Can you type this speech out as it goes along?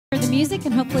music,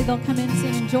 and hopefully they'll come in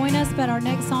soon and join us. But our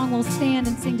next song, we'll stand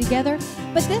and sing together.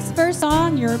 But this first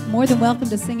song, you're more than welcome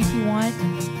to sing if you want.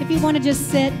 If you want to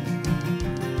just sit,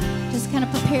 just kind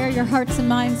of prepare your hearts and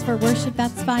minds for worship,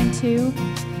 that's fine too.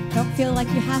 Don't feel like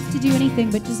you have to do anything,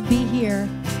 but just be here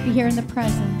in the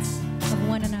presence of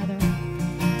one another.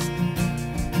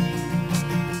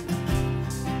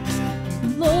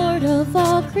 Lord of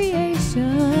all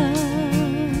creation,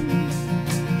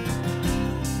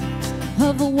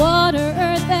 of water,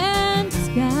 earth, and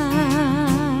sky,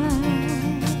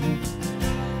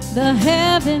 the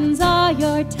heavens are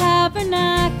your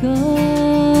tabernacle.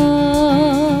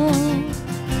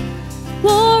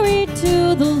 Glory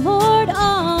to the Lord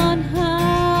on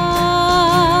high,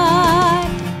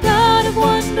 God of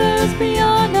wonders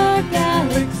beyond our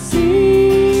galaxy.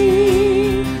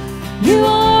 You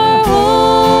are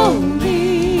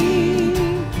holy,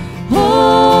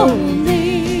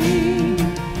 holy.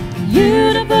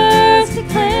 Universe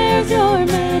declares your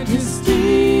majesty.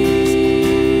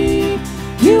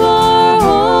 You are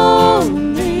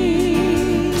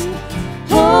holy,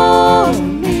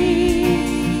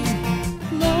 holy,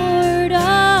 Lord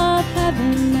of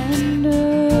heaven and earth,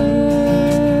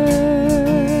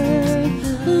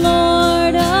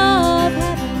 Lord of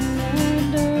heaven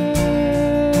and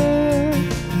earth.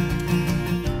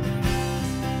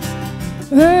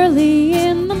 Early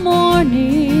in the morning,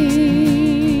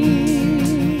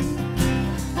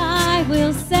 I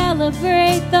will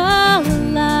celebrate the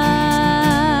light.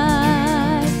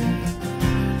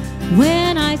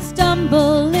 When I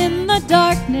stumble in the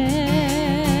darkness,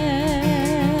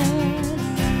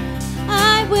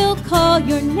 I will call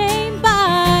your name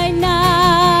by night.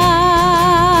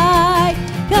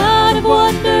 God of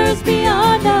wonders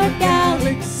beyond our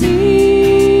galaxy,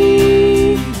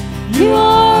 you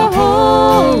are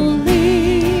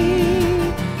holy,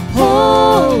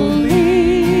 holy.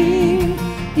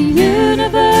 The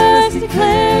universe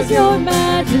declares your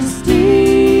majesty.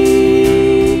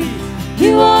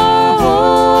 You are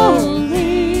holy,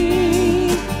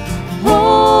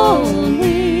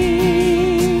 holy,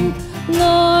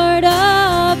 Lord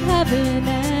of heaven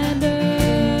and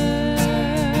earth,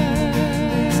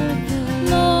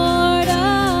 Lord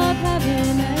of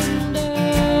heaven and earth.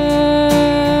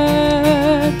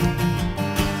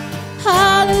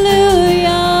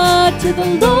 Hallelujah to the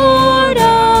Lord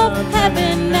of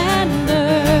heaven and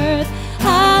earth.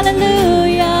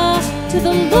 Hallelujah to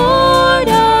the Lord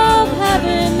of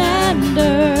heaven and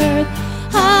earth.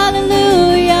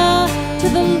 Hallelujah to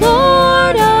the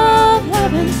Lord of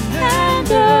heaven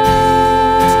and earth.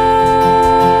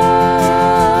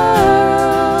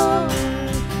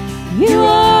 You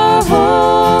are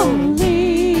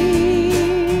holy,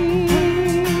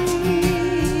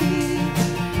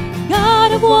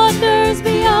 God of wonders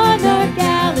beyond our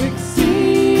galaxy.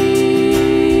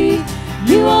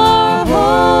 You are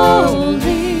holy,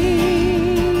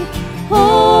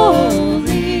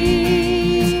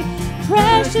 holy.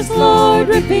 Precious Lord,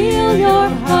 reveal your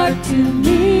heart to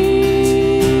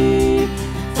me.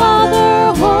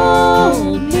 Father,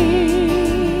 hold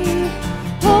me,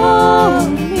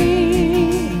 hold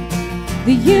me.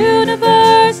 The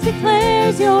universe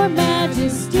declares your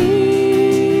majesty.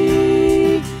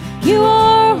 You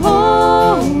are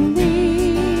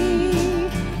holy,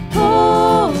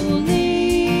 holy,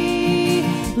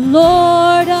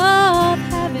 Lord of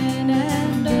heaven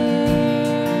and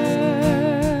earth,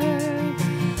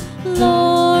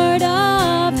 Lord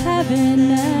of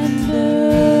heaven and earth.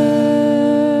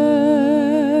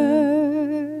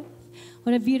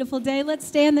 What a beautiful day. Let's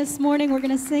stand this morning. We're going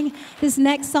to sing this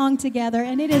next song together,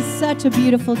 and it is such a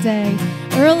beautiful day.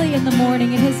 Early in the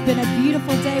morning, it has been a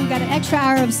beautiful day. We got an extra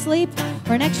hour of sleep,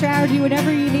 or an extra hour to do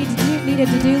whatever you needed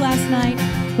to do last night.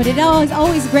 But it's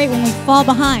always great when we fall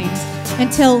behind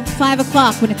until 5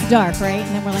 o'clock when it's dark, right?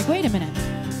 And then we're like, wait a minute,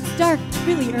 it's dark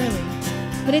really early.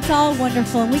 But it's all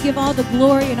wonderful, and we give all the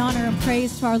glory and honor and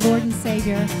praise to our Lord and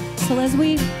Savior. So as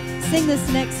we sing this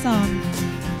next song,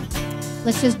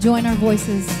 let's just join our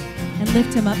voices and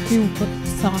lift him up through the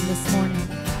song this morning.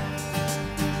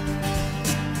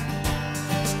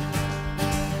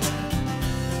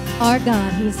 Our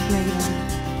God, He is greater.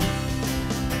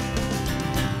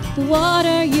 The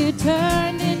water you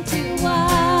turned into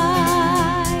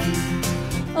wine.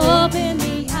 Open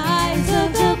the eyes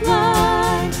of the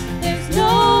blind. There's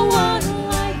no one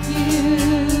like you.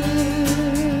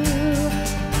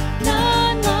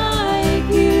 None like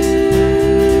you.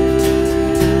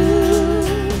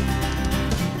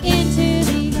 Into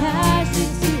the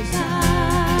ashes you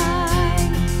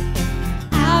shine.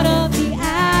 Out of the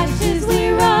ashes we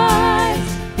rise.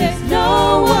 There's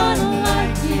no one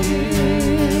like you.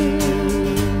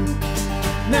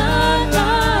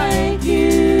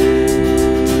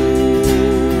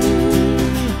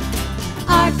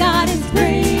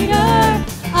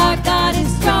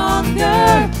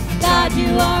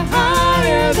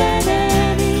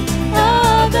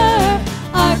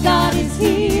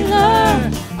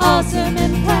 awesome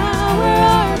in power,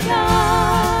 our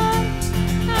God,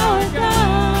 our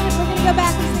God. We're going to go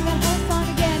back and sing that whole song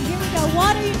again. Here we go.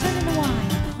 Water you turn into wine.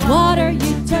 Water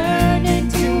you turn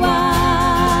into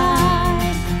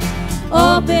wine.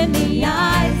 Open the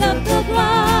eyes of the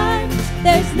blind.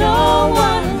 There's no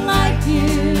one like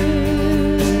you.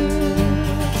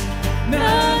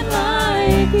 None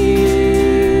like you.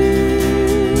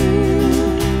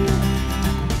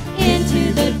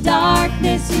 Into the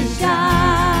darkness you shine.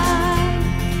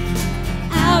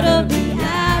 Out of the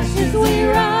ashes we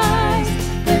rise.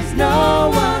 There's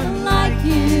no one like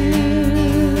you.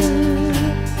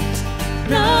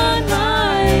 None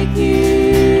like you.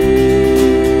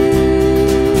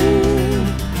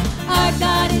 Our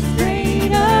God is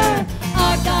greater.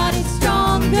 Our God is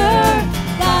stronger.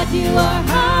 God, you are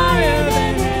higher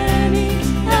than any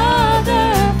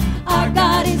other. Our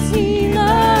God is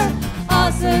healer.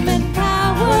 Awesome in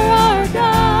power, our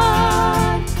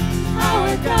God,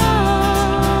 our God.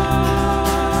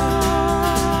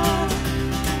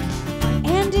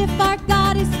 And if our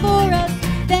God is for us,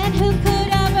 then who could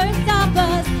ever stop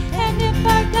us? And if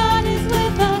our God is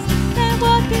with us, then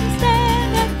what can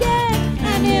stand again?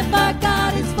 And if our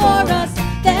God is for us,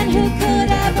 then who could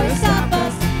ever stop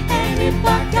us? And if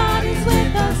our God is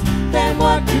with us, then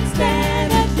what can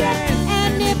stand again?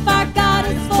 And if our God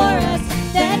is for us,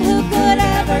 then who could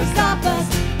ever stop us?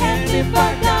 And if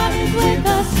our God is with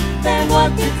us, then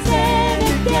what can stand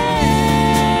again?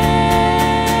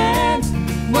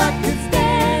 What can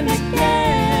stand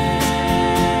again?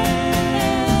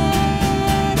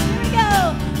 Here we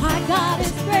go. Our God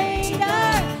is greater.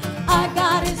 Our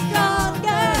God is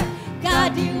stronger.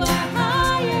 God, you are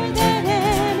higher than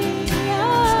any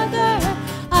other.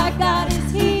 Our God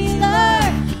is healer.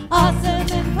 Awesome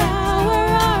in power,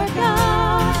 our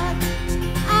God.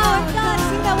 Our God,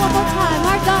 sing that one more time.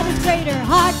 Our God is greater.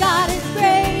 Our God is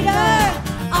greater.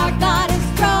 Our God is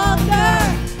stronger.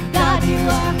 God, you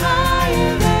are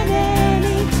higher than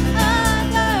any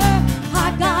other.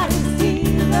 Our God is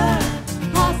healer.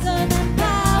 Awesome in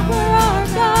power, our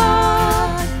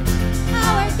God.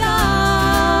 Our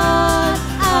God.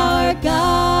 Our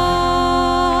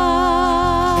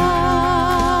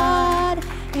God.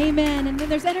 Amen. And when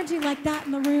there's energy like that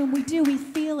in the room, we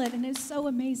feel it, and it's so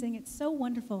amazing. It's so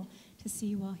wonderful to see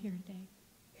you all here today.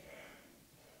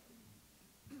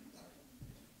 I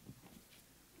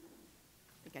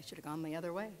think I should have gone the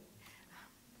other way.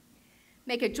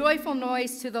 Make a joyful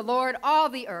noise to the Lord, all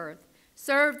the earth.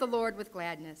 Serve the Lord with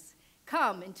gladness.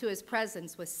 Come into his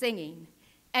presence with singing.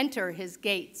 Enter his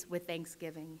gates with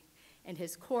thanksgiving and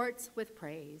his courts with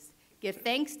praise. Give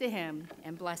thanks to him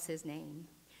and bless his name.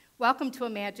 Welcome to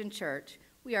Imagine Church.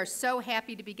 We are so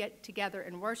happy to get together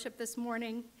and worship this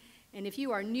morning. And if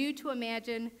you are new to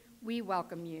Imagine, we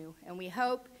welcome you. And we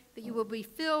hope that you will be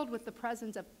filled with the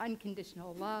presence of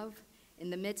unconditional love in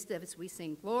the midst of as we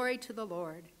sing glory to the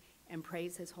Lord and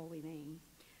praise his holy name.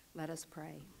 Let us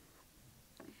pray.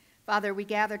 Father, we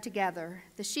gather together,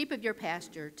 the sheep of your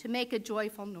pasture, to make a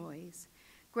joyful noise,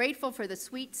 grateful for the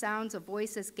sweet sounds of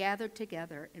voices gathered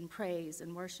together in praise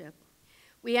and worship.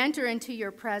 We enter into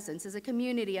your presence as a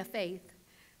community of faith,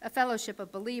 a fellowship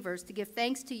of believers to give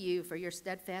thanks to you for your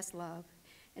steadfast love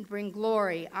and bring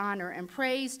glory, honor, and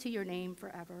praise to your name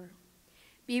forever.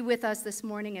 Be with us this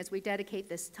morning as we dedicate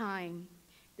this time,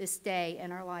 this day,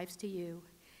 and our lives to you.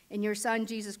 In your Son,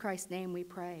 Jesus Christ's name, we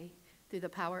pray, through the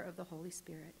power of the Holy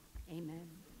Spirit. Amen.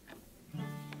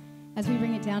 As we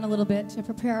bring it down a little bit to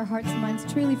prepare our hearts and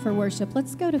minds truly for worship,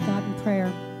 let's go to God in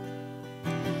prayer.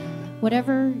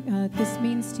 Whatever this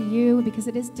means to you, because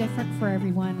it is different for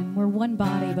everyone, and we're one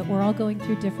body, but we're all going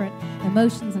through different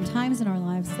emotions and times in our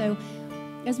lives. So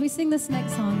as we sing this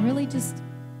next song, really just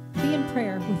be in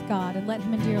prayer with God and let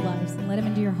him into your lives and let him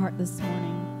into your heart this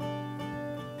morning.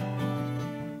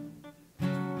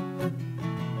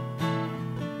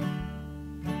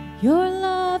 Your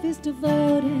love is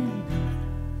devoted,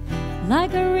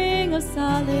 like a ring of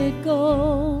solid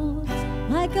gold,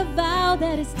 like a vow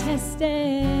that is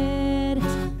tested,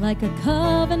 like a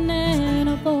covenant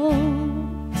of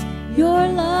old. Your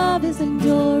love is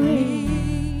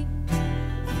enduring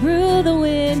through the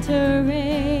winter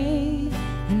rain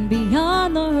and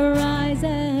beyond the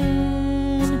horizon,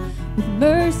 with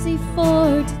mercy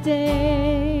for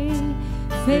today.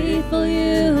 Faithful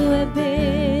you have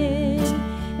been,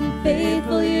 and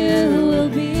faithful you will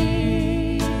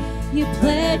be. You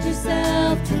pledge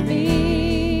yourself to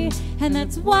me, and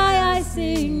that's why I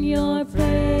sing. Your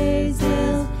praise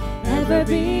will ever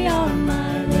be on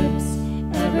my lips,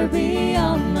 ever be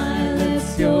on my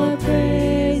lips. Your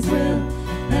praise will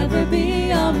ever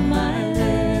be on my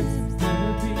lips,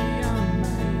 ever be on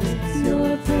my lips.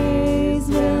 Your praise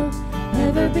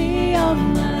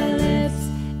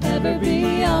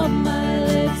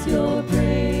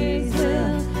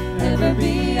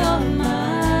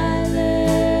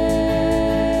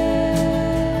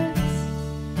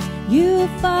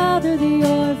worthy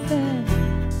orphan.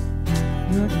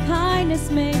 Your kindness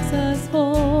makes us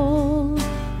whole.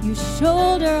 You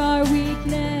shoulder our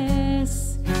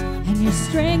weakness, and your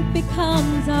strength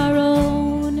becomes our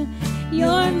own.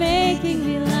 You're making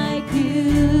me like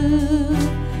you,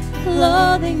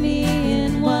 clothing me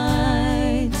in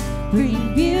white,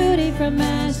 bringing beauty from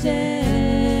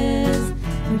ashes,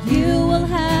 for you will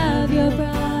have your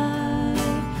bride.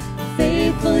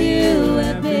 Faithful you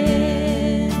have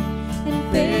been,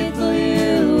 and faithful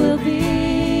you will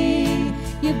be.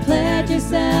 You pledge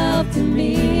yourself to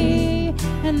me,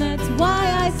 and that's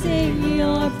why I sing.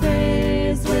 Your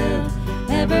praise will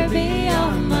ever be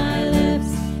on my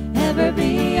lips, ever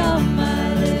be on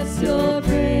my lips. Your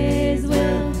praise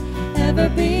will ever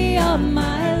be on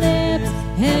my lips,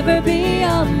 ever be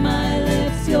on my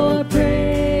lips. Your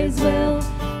praise will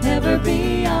ever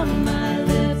be on my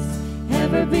lips,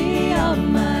 ever be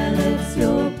on my lips.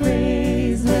 Your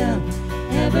praise will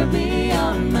ever be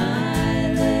on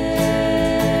my lips.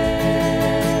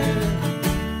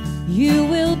 You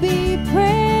will be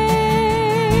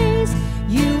praised,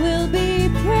 you will be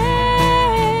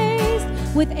praised.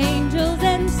 With angels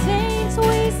and saints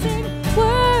we sing,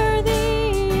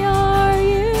 worthy are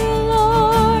you,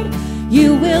 Lord.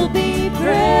 You will be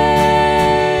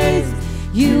praised,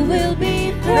 you will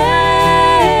be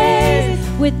praised.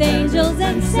 With angels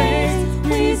and saints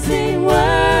we sing,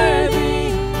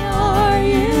 worthy are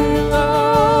you,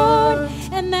 Lord.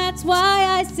 And that's why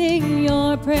I sing.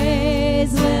 Your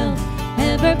praise will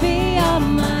ever be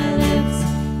on my lips,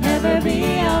 ever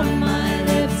be on my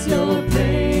lips. Your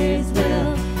praise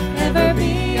will ever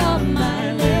be on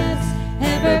my lips,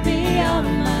 ever be on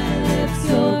my lips.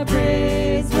 Your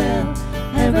praise will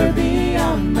ever be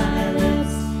on my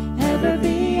lips, ever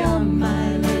be on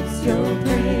my lips. Your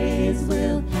praise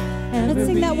will ever. Let's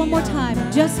sing that one more time,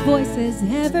 just voices.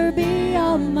 Ever be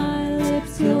on my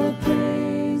lips. Your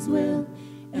praise will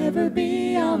ever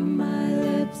be on my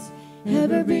lips,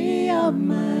 ever be on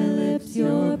my lips.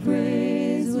 Your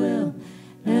praise will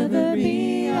ever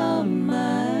be on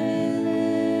my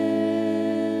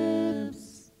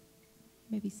lips.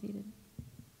 You may be seated.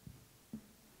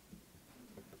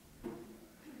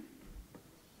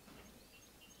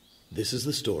 This is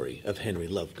the story of Henry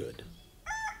Lovegood.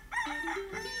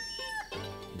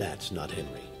 That's not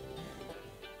Henry.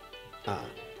 Ah,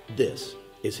 this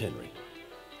is Henry.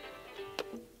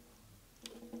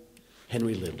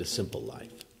 Henry lived a simple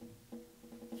life.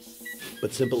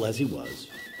 But simple as he was,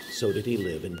 so did he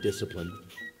live in discipline,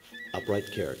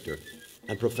 upright character,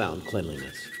 and profound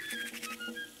cleanliness.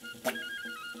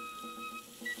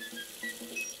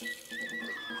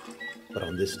 But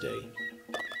on this day,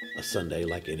 a Sunday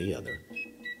like any other,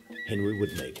 Henry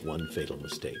would make one fatal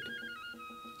mistake.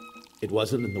 It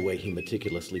wasn't in the way he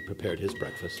meticulously prepared his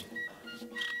breakfast.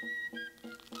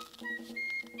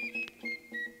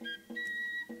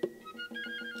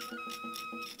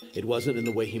 It wasn't in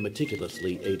the way he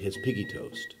meticulously ate his piggy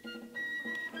toast.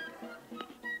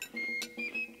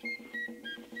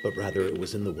 But rather it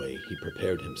was in the way he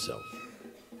prepared himself,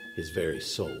 his very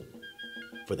soul,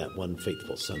 for that one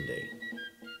fateful Sunday.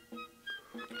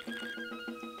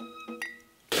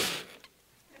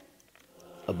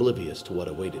 Oblivious to what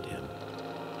awaited him,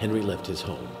 Henry left his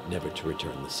home, never to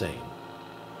return the same.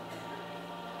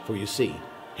 For you see,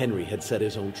 Henry had set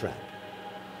his own trap.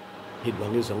 He'd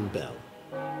rung his own bell,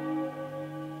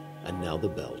 and now the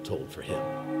bell tolled for him.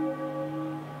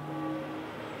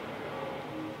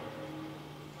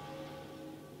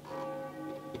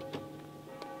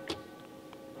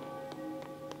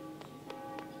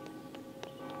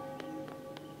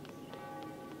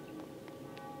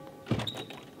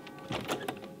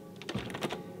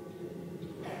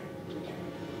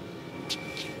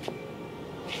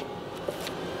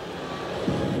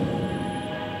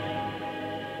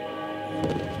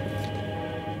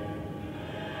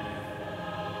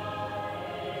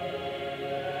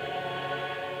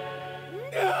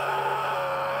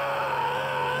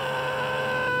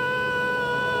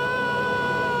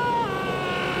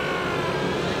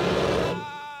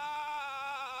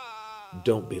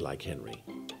 Don't be like Henry.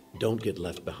 Don't get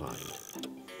left behind.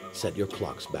 Set your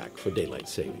clocks back for daylight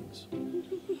savings.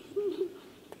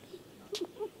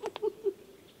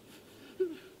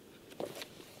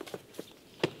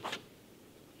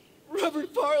 Reverend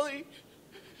Farley,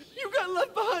 you got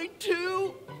left behind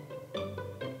too?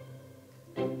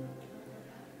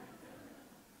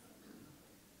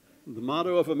 The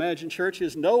motto of Imagine Church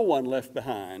is no one left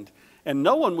behind. And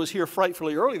no one was here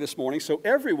frightfully early this morning, so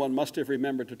everyone must have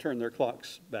remembered to turn their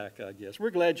clocks back, I guess. We're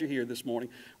glad you're here this morning.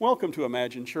 Welcome to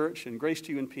Imagine Church, and grace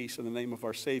to you and peace in the name of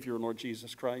our Savior and Lord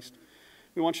Jesus Christ.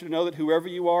 We want you to know that whoever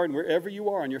you are and wherever you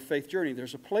are on your faith journey,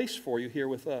 there's a place for you here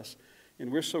with us. And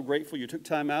we're so grateful you took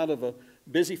time out of a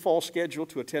busy fall schedule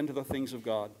to attend to the things of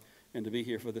God and to be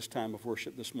here for this time of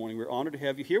worship this morning. We're honored to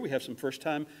have you here. We have some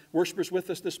first-time worshipers with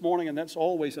us this morning, and that's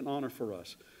always an honor for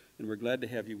us. And we're glad to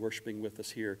have you worshiping with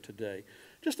us here today.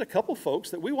 Just a couple folks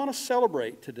that we want to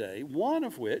celebrate today, one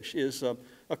of which is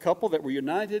a couple that were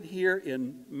united here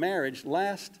in marriage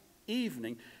last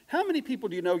evening. How many people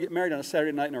do you know get married on a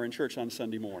Saturday night and are in church on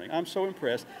Sunday morning? I'm so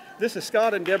impressed. This is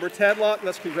Scott and Deborah Tadlock.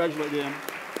 Let's congratulate them.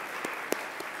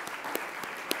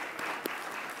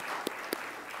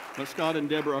 Well, Scott and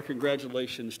Deborah, our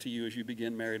congratulations to you as you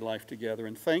begin married life together,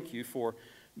 and thank you for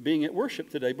being at worship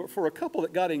today. But for a couple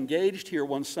that got engaged here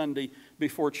one Sunday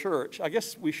before church, I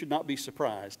guess we should not be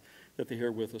surprised that they're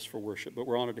here with us for worship, but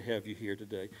we're honored to have you here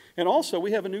today. And also,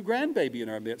 we have a new grandbaby in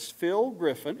our midst. Phil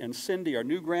Griffin and Cindy, our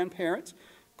new grandparents.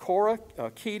 Cora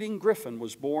Keating Griffin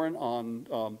was born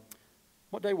on,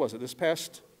 what day was it? The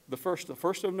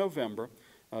 1st of November,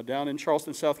 down in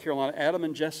Charleston, South Carolina. Adam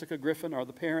and Jessica Griffin are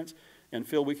the parents. And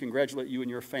Phil, we congratulate you and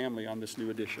your family on this new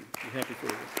addition. We're happy for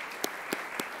you.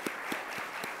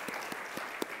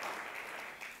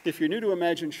 If you're new to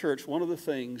Imagine Church, one of the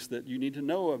things that you need to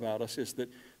know about us is that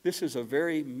this is a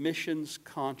very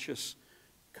missions-conscious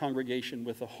congregation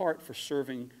with a heart for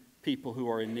serving people who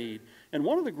are in need. And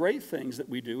one of the great things that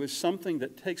we do is something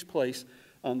that takes place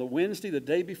on the Wednesday, the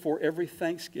day before every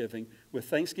Thanksgiving, with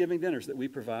Thanksgiving dinners that we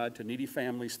provide to needy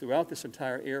families throughout this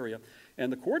entire area.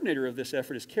 And the coordinator of this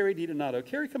effort is Carrie DiDonato.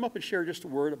 Carrie, come up and share just a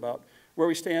word about where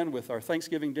we stand with our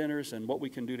Thanksgiving dinners and what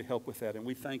we can do to help with that. And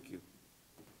we thank you.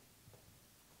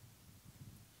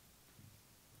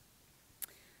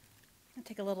 I'll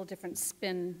take a little different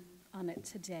spin on it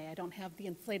today. I don't have the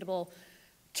inflatable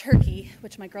turkey,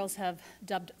 which my girls have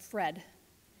dubbed Fred.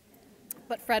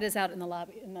 But Fred is out in the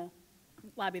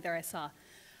lobby there, I saw.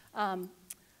 I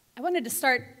wanted to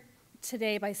start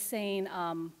today by saying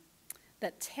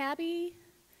that Tabby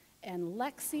and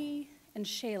Lexi and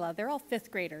Shayla, they're all 5th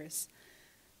graders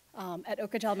at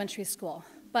Oak Ridge Elementary School.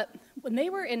 But when they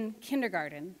were in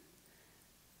kindergarten,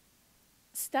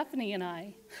 Stephanie and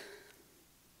I,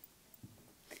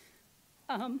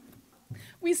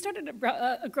 we started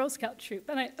a Girl Scout troop,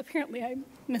 and apparently I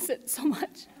miss it so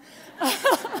much.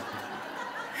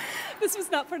 This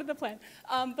was not part of the plan.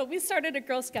 But we started a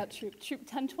Girl Scout troop, Troop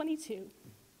 1022.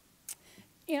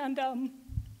 And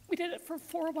we did it for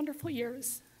 4 wonderful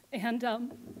years. And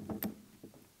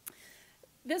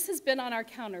this has been on our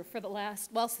counter for the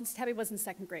last, well, since Tabby was in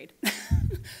 2nd grade.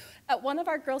 At one of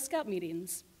our Girl Scout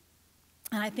meetings,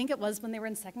 and I think it was when they were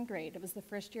in 2nd grade, it was the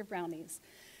first year of brownies.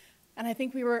 And I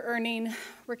think we were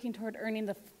working toward earning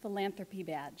the philanthropy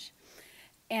badge.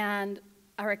 And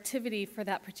our activity for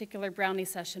that particular brownie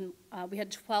session, we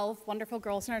had 12 wonderful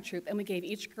girls in our troop, and we gave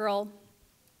each girl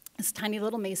this tiny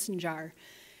little mason jar.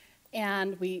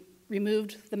 And we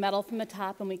removed the metal from the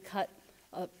top, and we cut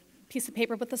a piece of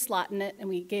paper with a slot in it, and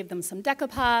we gave them some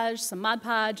decoupage, some Mod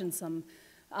Podge, and some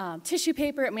tissue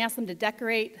paper, and we asked them to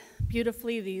decorate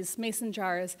beautifully these mason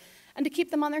jars and to keep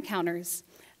them on their counters.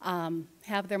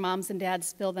 Have their moms and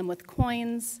dads fill them with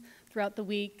coins throughout the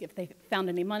week. If they found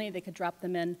any money, they could drop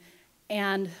them in.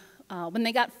 And when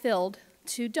they got filled,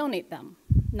 to donate them,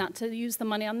 not to use the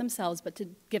money on themselves, but to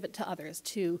give it to others,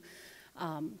 to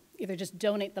either just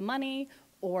donate the money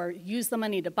or use the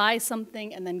money to buy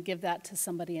something and then give that to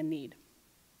somebody in need.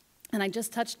 And I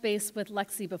just touched base with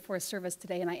Lexi before service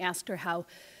today, and I asked her how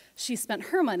she spent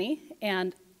her money,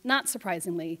 and not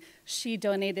surprisingly, she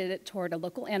donated it toward a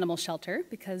local animal shelter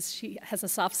because she has a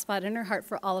soft spot in her heart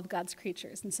for all of God's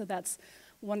creatures, and so that's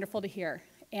wonderful to hear.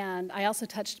 And I also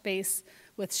touched base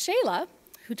with Shayla,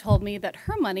 who told me that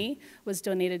her money was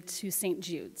donated to St.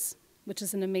 Jude's, which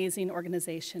is an amazing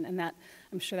organization, and that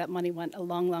I'm sure that money went a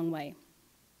long, long way.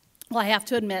 Well, I have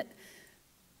to admit,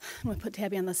 I'm going to put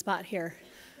Tabby on the spot here.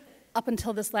 Up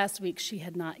until this last week, she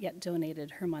had not yet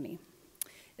donated her money.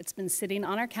 It's been sitting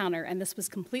on our counter, and this was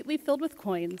completely filled with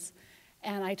coins.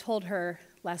 And I told her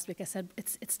last week, I said,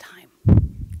 it's time.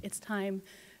 It's time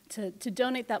to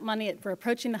donate that money. We're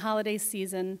approaching the holiday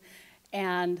season.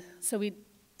 And so we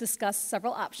discussed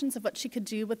several options of what she could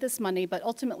do with this money, but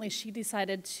ultimately she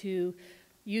decided to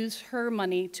use her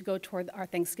money to go toward our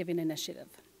Thanksgiving initiative.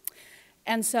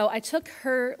 And so I took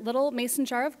her little mason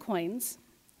jar of coins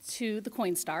to the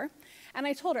Coinstar, and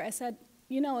I told her, I said,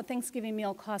 you know, a Thanksgiving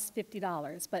meal costs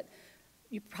 $50, but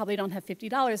you probably don't have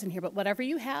 $50 in here, but whatever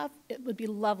you have, it would be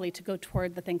lovely to go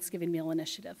toward the Thanksgiving meal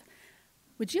initiative.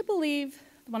 Would you believe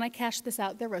when I cashed this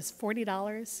out, there was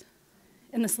 $40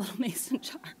 in this little mason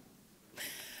jar?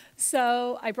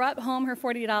 So I brought home her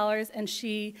 $40, and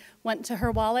she went to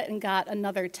her wallet and got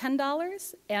another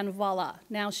 $10, and voila.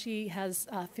 Now she has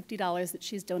 $50 that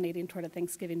she's donating toward a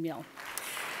Thanksgiving meal.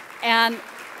 And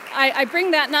I bring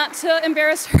that not to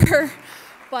embarrass her,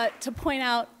 but to point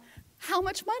out how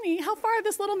much money, how far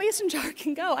this little mason jar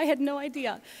can go. I had no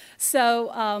idea.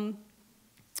 So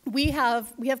we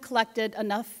have collected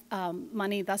enough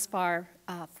money thus far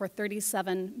for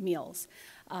 37 meals.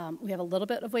 We have a little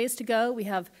bit of ways to go. We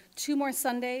have 2 more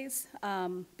Sundays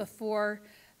before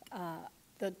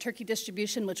the turkey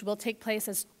distribution, which will take place,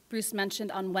 as Bruce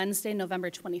mentioned, on Wednesday, November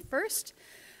 21st.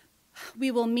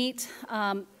 We will meet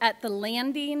at the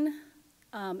Landing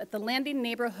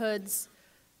Neighborhoods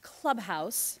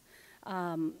Clubhouse,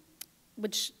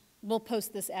 which we'll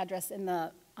post this address in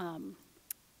the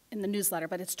newsletter,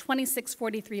 but it's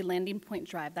 2643 Landing Point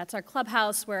Drive. That's our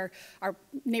clubhouse where our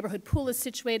neighborhood pool is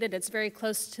situated. It's very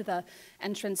close to the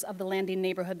entrance of the Landing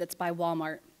neighborhood that's by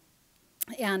Walmart.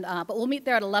 And, but we'll meet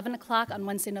there at 11 o'clock on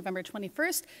Wednesday, November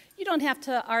 21st. You don't have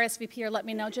to RSVP or let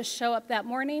me know. Just show up that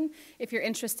morning if you're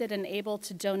interested and able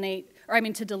to donate, or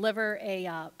to deliver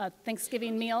a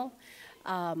Thanksgiving meal.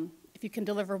 If you can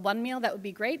deliver 1 meal, that would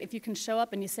be great. If you can show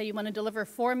up and you say you want to deliver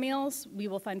 4 meals, we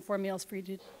will find 4 meals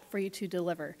for you to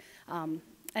deliver.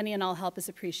 Any and all help is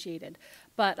appreciated.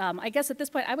 But I guess at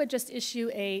this point, I would just issue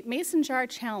a mason jar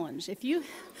challenge. If you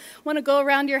want to go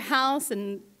around your house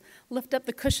and lift up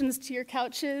the cushions to your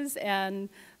couches and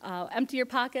empty your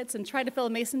pockets and try to fill a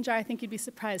mason jar, I think you'd be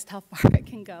surprised how far it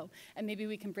can go. And maybe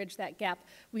we can bridge that gap.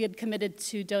 We had committed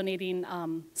to donating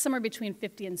somewhere between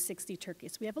 50 and 60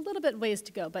 turkeys. We have a little bit ways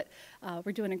to go, but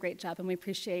we're doing a great job, and we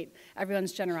appreciate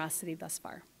everyone's generosity thus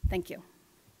far. Thank you.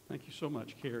 Thank you so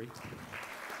much, Carrie.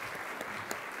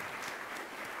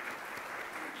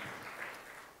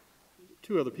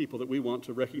 Two other people that we want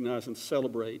to recognize and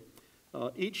celebrate.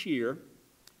 Each year,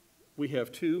 we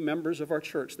have 2 members of our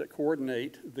church that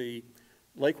coordinate the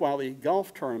Lake Wiley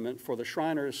Golf Tournament for the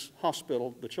Shriners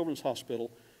Hospital, the Children's Hospital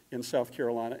in South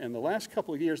Carolina. And the last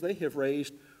couple of years, they have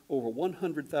raised over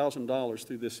 $100,000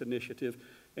 through this initiative.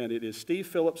 And it is Steve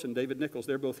Phillips and David Nichols.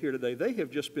 They're both here today. They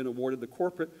have just been awarded the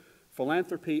Corporate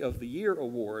Philanthropy of the Year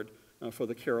Award for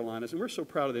the Carolinas. And we're so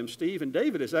proud of them. Steve and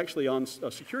David is actually on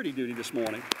security duty this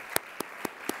morning.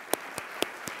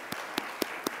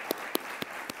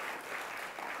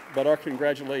 But our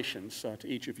congratulations to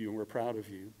each of you, and we're proud of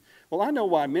you. Well, I know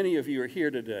why many of you are here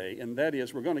today, and that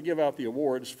is we're going to give out the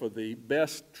awards for the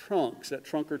best trunks at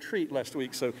Trunk or Treat last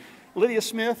week. So Lydia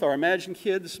Smith, our Imagine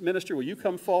Kids minister, will you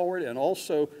come forward? And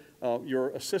also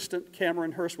your assistant,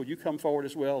 Cameron Hurst, will you come forward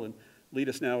as well and lead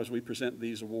us now as we present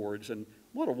these awards? And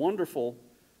what a wonderful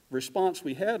response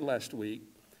we had last week.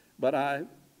 But I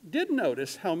did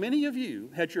notice how many of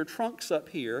you had your trunks up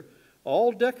here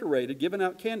all decorated, giving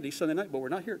out candy Sunday night, but we're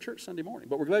not here at church Sunday morning.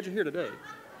 But we're glad you're here today.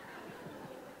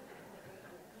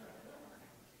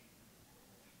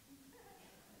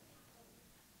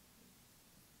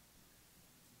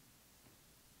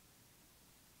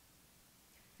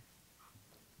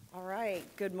 All right,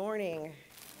 good morning.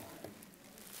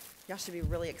 Y'all should be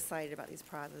really excited about these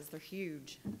prizes. They're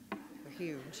huge. They're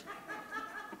huge.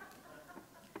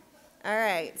 All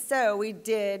right, so we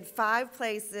did 5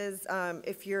 places.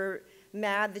 If you're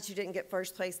mad that you didn't get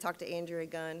first place, talk to Andrea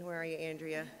Gunn. Where are you,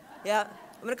 Andrea? Yeah,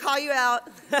 I'm going to call you out.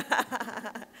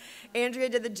 Andrea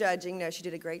did the judging. No, she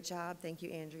did a great job. Thank you,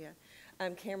 Andrea.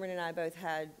 Cameron and I both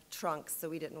had trunks, so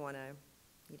we didn't want to,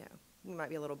 we might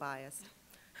be a little biased.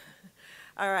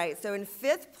 All right, so in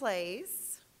 5th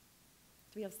place,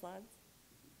 do we have slides?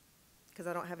 Because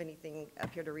I don't have anything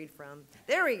up here to read from.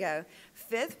 There we go.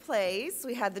 5th place,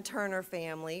 we had the Turner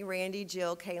family, Randy,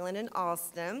 Jill, Kaylin, and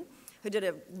Austin, who did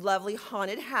a lovely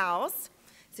haunted house.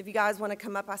 So if you guys want to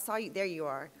come up, I saw you. There you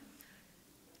are.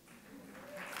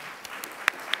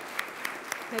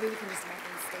 Maybe we can just have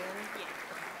them stand. Yeah.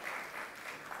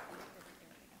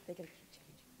 They get a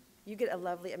keychain. You get a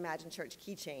lovely Imagine Church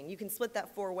keychain. You can split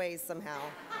that 4 ways somehow.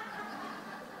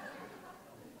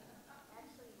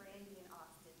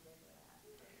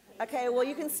 Okay, well,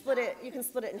 you can split it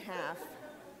in half.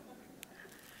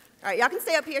 All right, y'all can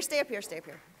stay up here, stay up here, stay up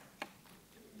here.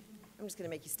 I'm just going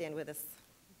to make you stand with us.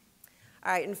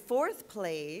 All right, in 4th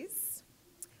place,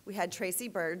 we had Tracy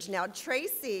Burge. Now,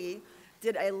 Tracy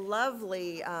did a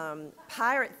lovely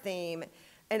pirate theme,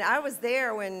 and I was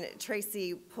there when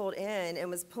Tracy pulled in and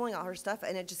was pulling all her stuff,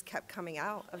 and it just kept coming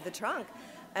out of the trunk.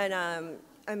 And,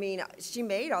 I mean, she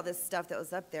made all this stuff that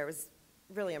was up there. It was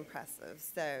really impressive.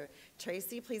 So,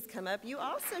 Tracy, please come up. You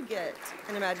also get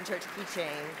an Imagine Church keychain.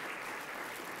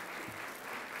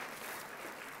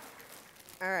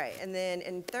 All right, and then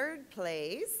in 3rd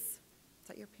place, is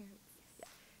that your parents? Yeah.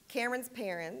 Cameron's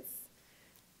parents,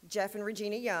 Jeff and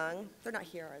Regina Young. They're not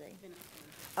here, are they?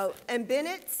 Oh, and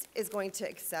Bennett is going to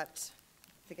accept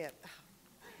the gift.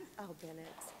 Oh, Bennett.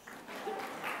 You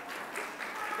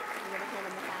want to hand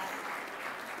him the hat?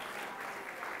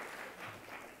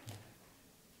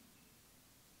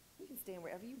 You can stand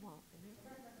wherever you want, Bennett.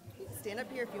 You can stand up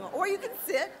here if you want, or you can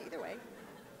sit, either way.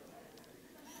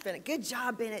 Bennett, good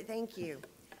job, Bennett, thank you.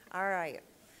 All right.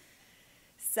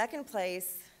 Second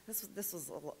place, this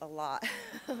was a lot.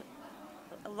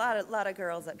 a lot of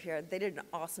girls up here. They did an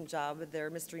awesome job with their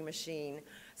Mystery Machine.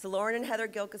 So Lauren and Heather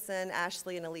Gilkison,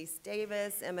 Ashley and Elise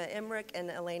Davis, Emma Emmerich and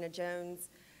Elena Jones.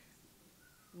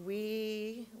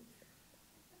 They're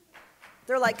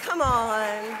like, come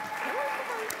on. Come on.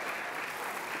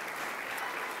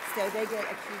 So they get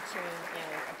a keychain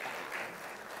and a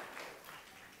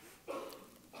bag.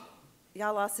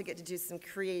 Y'all also get to do some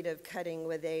creative cutting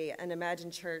with an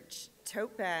Imagine Church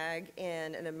tote bag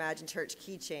and an Imagine Church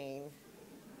keychain.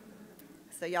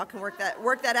 So y'all can work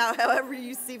that out however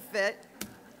you see fit.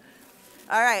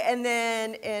 All right, and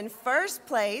then in first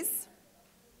place,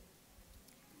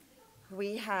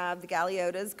 we have the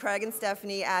Galliotas, Craig and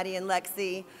Stephanie, Addie and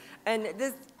Lexi. And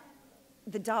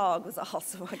the dog was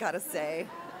awesome, I gotta say.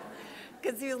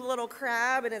 Because he was a little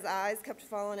crab and his eyes kept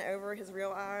falling over his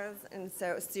real eyes. And so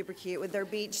it was super cute with their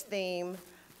beach theme.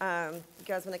 You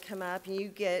guys want to come up and you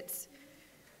get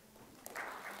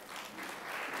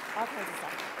all kinds of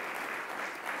stuff.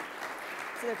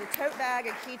 So there's a tote bag,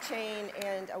 a keychain,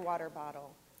 and a water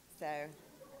bottle. So,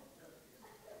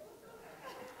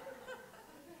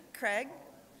 Craig,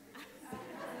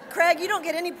 you don't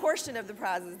get any portion of the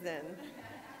prizes then.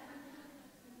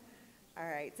 All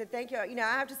right, so thank you. You know,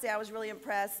 I have to say I was really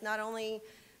impressed. Not only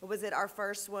was it our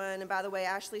first one, and by the way,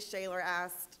 Ashley Shaler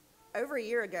asked over a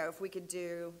year ago if we could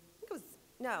do, I think it was,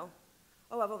 no.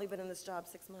 Oh, I've only been in this job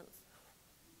 6 months.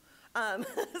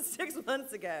 6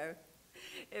 months ago,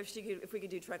 if we could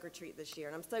do Trunk or Treat this year.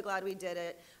 And I'm so glad we did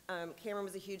it. Cameron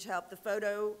was a huge help. The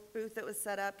photo booth that was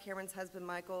set up, Cameron's husband,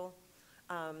 Michael,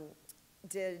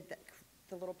 did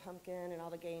the little pumpkin and all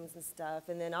the games and stuff,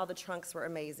 and then all the trunks were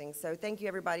amazing. So thank you,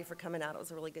 everybody, for coming out. It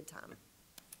was a really good time.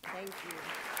 Thank you.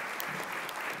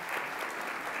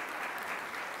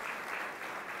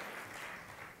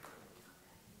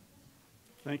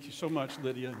 Thank you so much,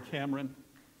 Lydia and Cameron,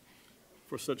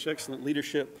 for such excellent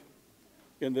leadership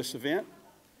in this event,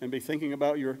 and be thinking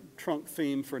about your trunk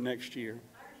theme for next year.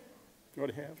 You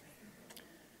already have?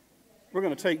 We're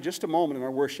going to take just a moment in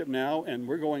our worship now, and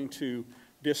we're going to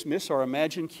dismiss our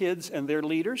Imagine kids and their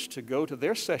leaders to go to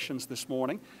their sessions this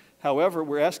morning. However,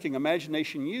 we're asking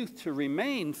Imagination Youth to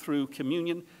remain through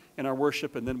communion and our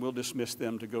worship, and then we'll dismiss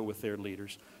them to go with their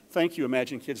leaders. Thank you,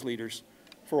 Imagine Kids leaders,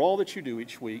 for all that you do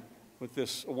each week with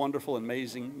this wonderful,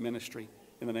 amazing ministry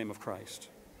in the name of Christ.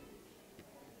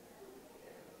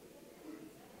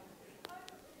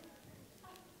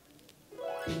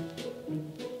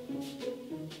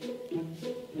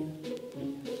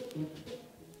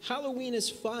 Halloween is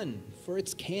fun, for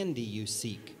it's candy you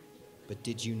seek. But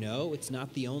did you know it's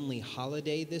not the only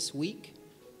holiday this week?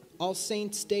 All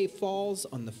Saints' Day falls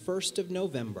on the 1st of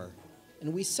November,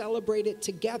 and we celebrate it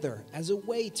together as a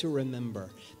way to remember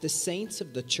the saints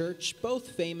of the church,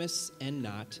 both famous and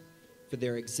not, for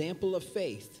their example of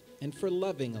faith and for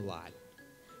loving a lot.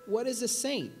 What is a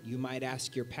saint, you might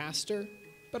ask your pastor?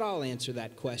 But I'll answer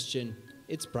that question.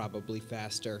 It's probably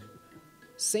faster.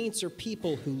 Saints are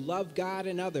people who love God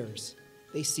and others.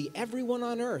 They see everyone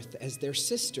on earth as their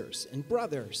sisters and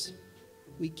brothers.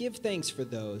 We give thanks for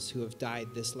those who have died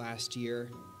this last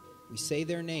year. We say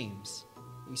their names.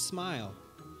 We smile.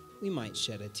 We might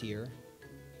shed a tear.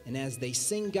 And as they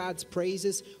sing God's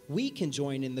praises, we can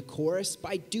join in the chorus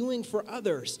by doing for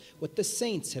others what the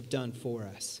saints have done for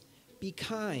us. Be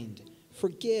kind.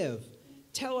 Forgive.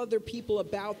 Tell other people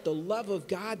about the love of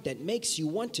God that makes you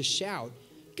want to shout,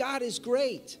 God is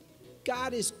great.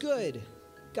 God is good.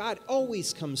 God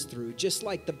always comes through, just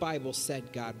like the Bible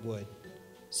said God would.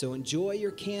 So enjoy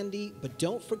your candy, but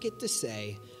don't forget to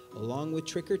say, along with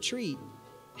Trick or Treat,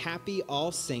 Happy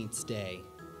All Saints' Day.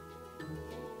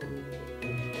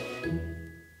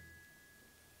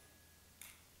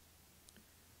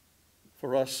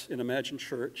 For us in Imagine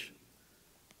Church,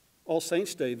 All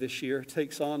Saints' Day this year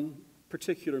takes on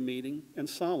particular meaning and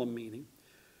solemn meaning,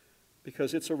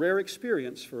 because it's a rare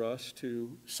experience for us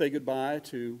to say goodbye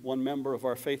to one member of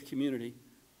our faith community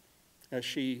as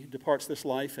she departs this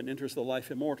life and enters the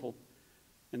life immortal,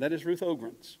 and that is Ruth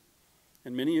Ogrens.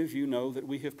 And many of you know that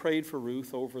we have prayed for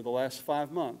Ruth over the last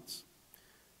 5 months.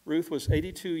 Ruth was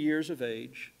 82 years of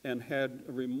age and had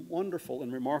a wonderful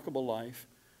and remarkable life,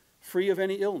 free of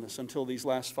any illness until these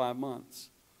last 5 months.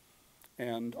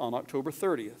 And on October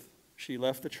 30th, she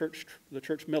left the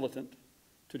church militant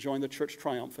to join the church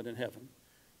triumphant in heaven,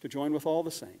 to join with all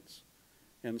the saints.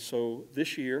 And so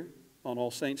this year, on All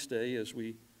Saints' Day, as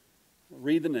we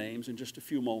read the names in just a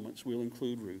few moments, we'll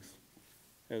include Ruth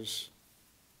as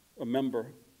a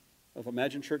member of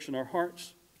Imagine Church in our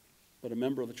hearts, but a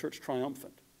member of the church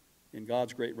triumphant in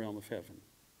God's great realm of heaven.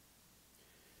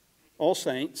 All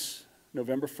Saints,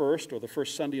 November 1st, or the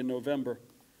first Sunday in November,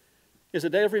 is a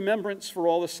day of remembrance for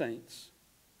all the saints,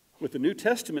 with the New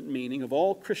Testament meaning of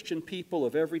all Christian people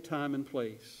of every time and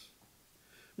place.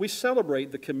 We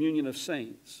celebrate the communion of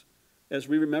saints as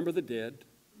we remember the dead,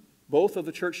 both of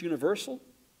the Church Universal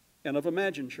and of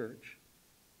Imagine Church.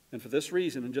 And for this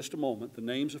reason, in just a moment, the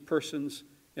names of persons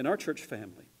in our church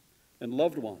family and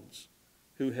loved ones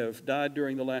who have died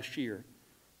during the last year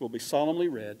will be solemnly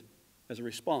read as a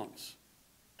response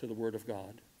to the Word of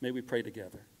God. May we pray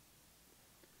together.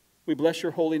 We bless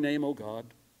your holy name, O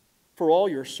God, for all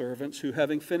your servants who,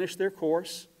 having finished their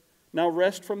course, now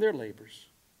rest from their labors.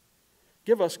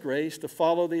 Give us grace to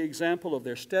follow the example of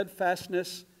their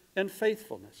steadfastness and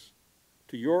faithfulness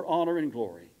to your honor and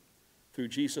glory, through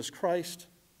Jesus Christ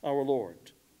our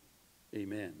Lord.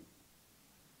 Amen.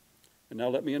 And now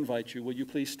let me invite you, will you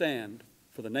please stand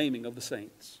for the naming of the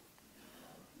saints?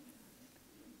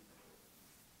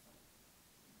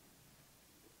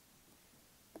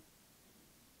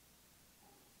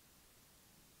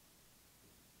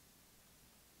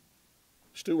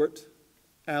 Stuart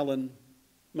Allen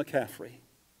McCaffrey.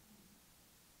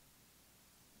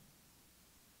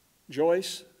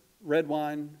 Joyce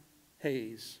Redwine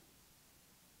Hayes.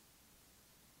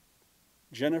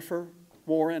 Jennifer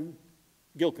Warren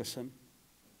Gilkison.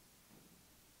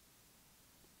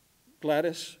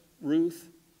 Gladys Ruth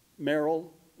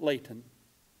Merrill Layton.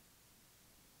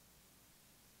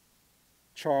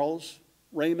 Charles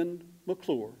Raymond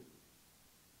McClure.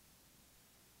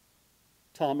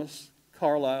 Thomas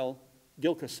Carlisle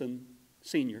Gilkison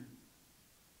Sr.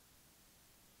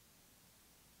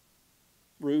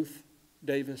 Ruth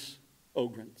Davis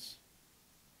Ogrance.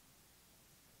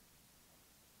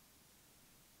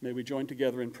 May we join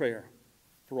together in prayer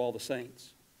for all the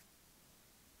saints.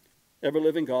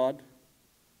 Ever-living God,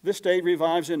 this day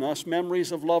revives in us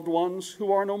memories of loved ones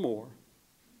who are no more.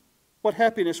 What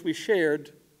happiness we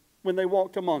shared when they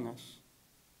walked among us.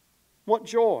 What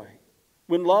joy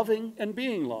when loving and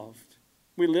being loved,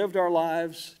 we lived our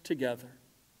lives together.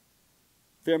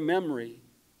 Their memory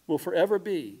will forever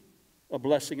be a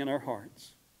blessing in our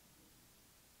hearts.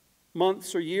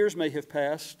 Months or years may have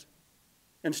passed,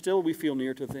 and still we feel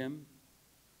near to them.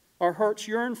 Our hearts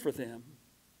yearn for them.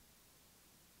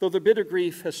 Though the bitter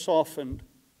grief has softened,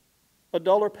 a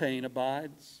duller pain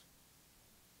abides.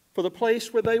 For the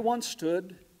place where they once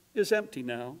stood is empty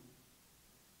now.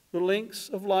 The links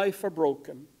of life are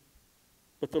broken,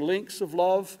 but the links of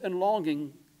love and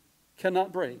longing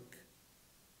cannot break.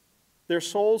 Their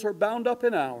souls are bound up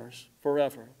in ours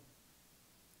forever.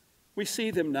 We see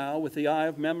them now with the eye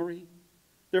of memory,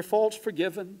 their faults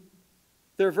forgiven,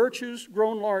 their virtues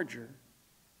grown larger.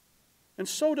 And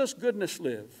so does goodness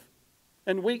live,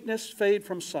 and weakness fade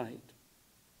from sight.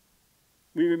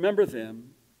 We remember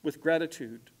them with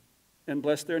gratitude and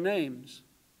bless their names,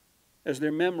 as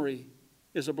their memory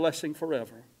is a blessing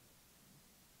forever.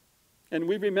 And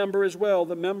we remember as well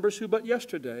the members who but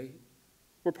yesterday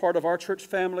were part of our church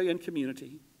family and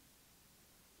community.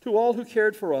 To all who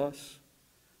cared for us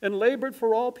and labored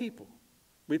for all people,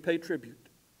 we pay tribute.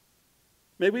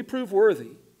 May we prove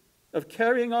worthy of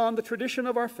carrying on the tradition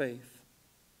of our faith,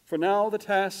 for now the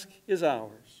task is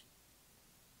ours.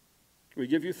 We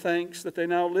give you thanks that they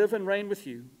now live and reign with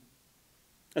you.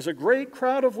 As a great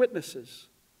crowd of witnesses,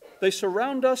 they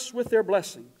surround us with their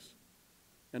blessings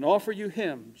and offer you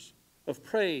hymns of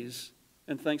praise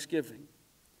and thanksgiving.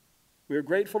 We are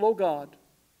grateful, O God,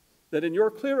 that in your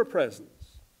clearer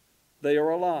presence they are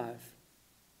alive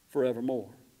forevermore.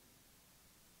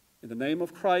 In the name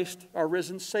of Christ, our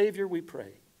risen Savior, we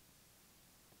pray.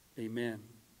 Amen.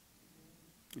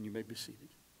 And you may be seated.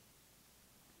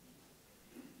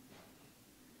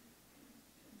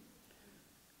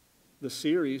 The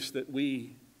series that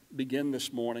we begin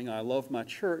this morning, I Love My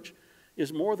Church,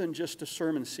 is more than just a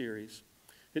sermon series.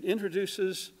 It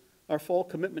introduces our fall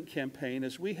commitment campaign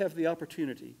as we have the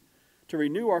opportunity to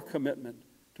renew our commitment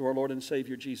to our Lord and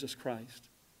Savior Jesus Christ.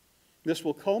 This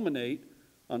will culminate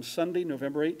on Sunday,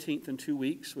 November 18th in 2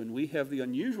 weeks, when we have the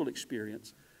unusual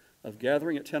experience of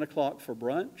gathering at 10 o'clock for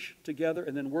brunch together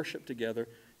and then worship together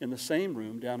in the same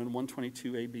room down in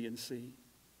 122 A, B, and C.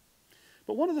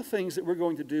 But one of the things that we're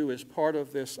going to do as part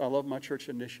of this I Love My Church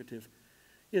initiative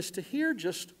is to hear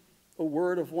just a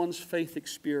word of one's faith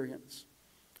experience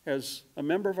as a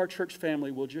member of our church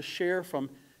family, will just share from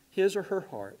his or her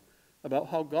heart about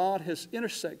how God has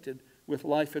intersected with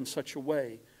life in such a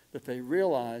way that they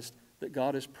realized that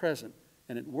God is present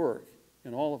and at work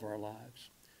in all of our lives.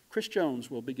 Chris Jones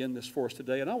will begin this for us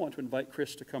today, and I want to invite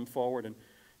Chris to come forward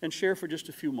and share for just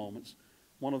a few moments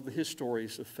one of his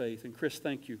stories of faith. And Chris,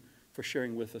 thank you for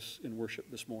sharing with us in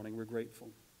worship this morning. We're grateful.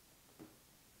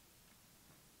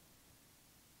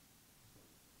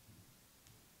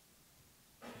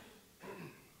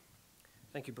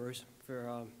 Thank you, Bruce,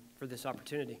 for this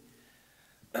opportunity.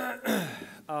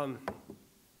 I'm a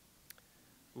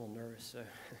little nervous. So.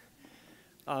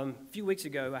 A few weeks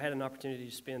ago, I had an opportunity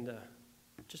to spend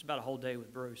just about a whole day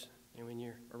with Bruce. And when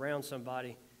you're around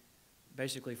somebody,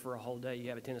 basically for a whole day, you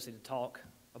have a tendency to talk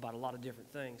about a lot of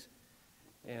different things.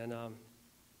 And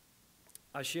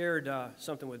I shared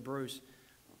something with Bruce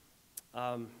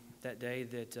that day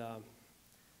that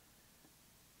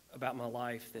about my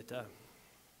life that that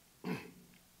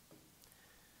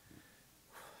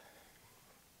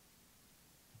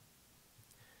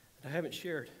I haven't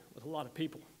shared with a lot of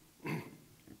people.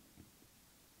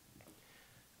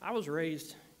 I was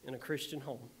raised in a Christian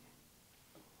home,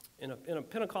 in a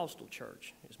Pentecostal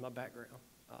church is my background.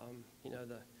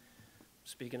 The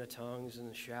speaking of tongues and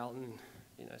the shouting,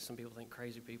 some people think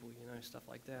crazy people, stuff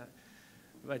like that.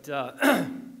 But,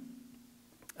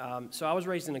 so I was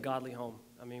raised in a godly home.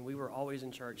 I mean, we were always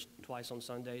in church twice on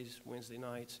Sundays, Wednesday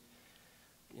nights,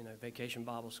 vacation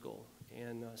Bible school.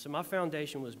 And so my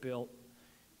foundation was built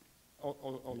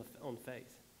on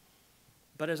faith.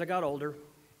 But as I got older,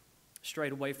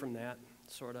 strayed away from that,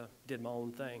 sort of did my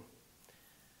own thing.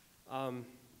 I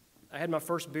had my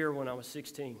first beer when I was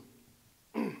 16,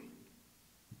 and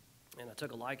I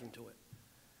took a liking to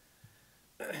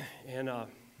it. And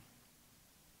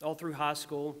all through high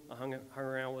school, I hung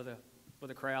around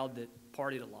with a crowd that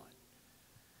partied a lot.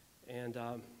 And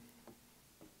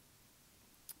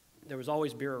there was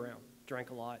always beer around, drank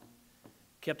a lot,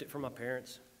 kept it from my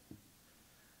parents.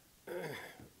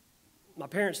 My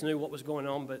parents knew what was going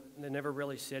on, but they never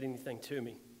really said anything to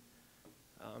me.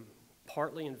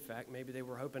 Partly, in fact, maybe they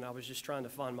were hoping I was just trying to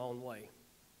find my own way.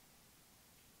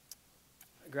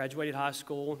 I graduated high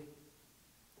school,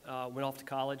 went off to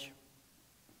college,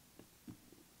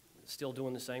 still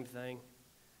doing the same thing.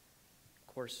 Of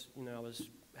course,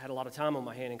 I had a lot of time on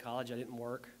my hand in college. I didn't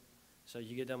work. So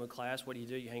you get done with class, what do?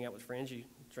 You hang out with friends, you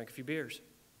drink a few beers.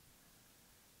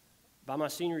 By my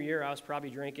senior year, I was probably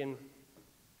drinking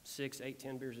 6, 8,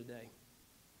 10 beers a day.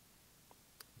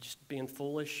 Just being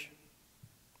foolish,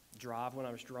 drive when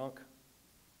I was drunk.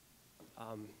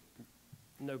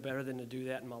 No better than to do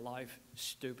that in my life.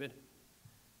 Stupid.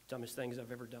 Dumbest things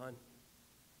I've ever done.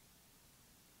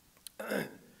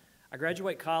 I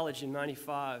graduate college in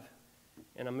 95,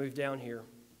 and I moved down here.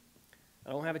 I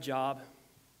don't have a job.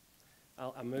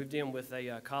 I moved in with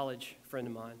a college friend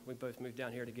of mine. We both moved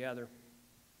down here together.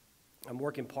 I'm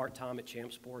working part-time at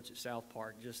Champ Sports at South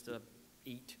Park just to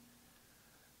eat,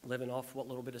 living off what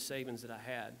little bit of savings that I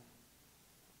had.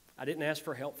 I didn't ask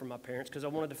for help from my parents because I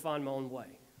wanted to find my own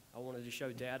way. I wanted to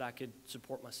show Dad I could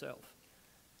support myself.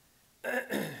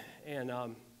 And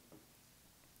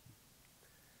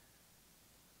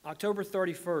October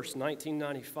 31st,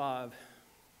 1995,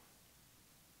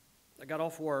 I got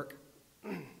off work.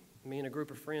 Me and a group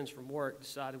of friends from work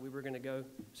decided we were going to go,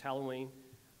 it was Halloween,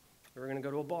 we were going to go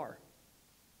to a bar.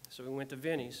 So we went to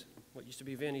Vinny's, what used to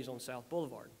be Vinny's on South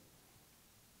Boulevard.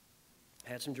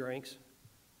 Had some drinks,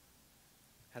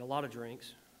 had a lot of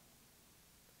drinks.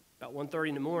 About 1:30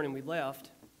 in the morning, we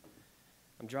left.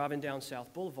 I'm driving down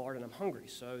South Boulevard, and I'm hungry.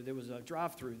 So there was a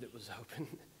drive-thru that was open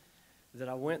that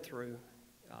I went through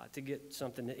to get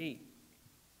something to eat.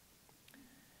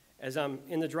 As I'm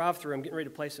in the drive-thru, I'm getting ready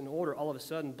to place an order. All of a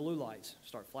sudden, blue lights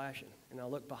start flashing. And I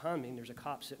look behind me, and there's a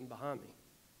cop sitting behind me.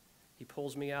 He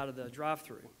pulls me out of the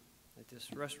drive-thru at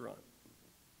this restaurant.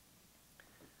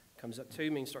 Comes up to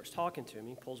me and starts talking to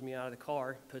me, pulls me out of the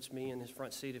car, puts me in his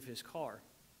front seat of his car.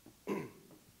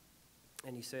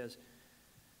 And he says,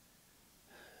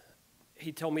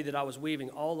 he told me that I was weaving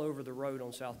all over the road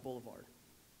on South Boulevard.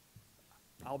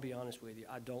 I'll be honest with you,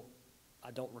 I don't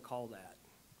recall that.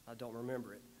 I don't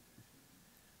remember it.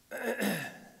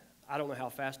 I don't know how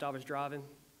fast I was driving.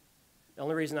 The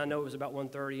only reason I know it was about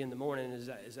 1:30 in the morning is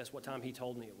that's what time he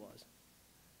told me it was.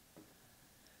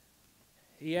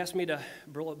 He asked me to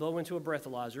blow into a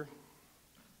breathalyzer.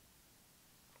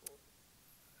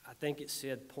 I think it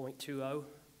said .20,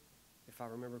 if I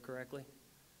remember correctly.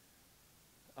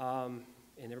 And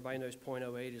everybody knows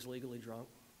 .08 is legally drunk.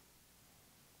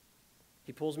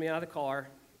 He pulls me out of the car,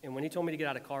 and when he told me to get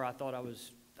out of the car, I thought I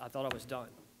was done.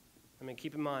 I mean,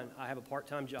 keep in mind, I have a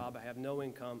part-time job. I have no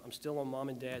income. I'm still on mom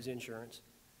and dad's insurance.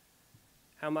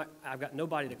 I've got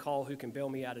nobody to call who can bail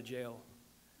me out of jail.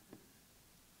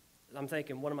 I'm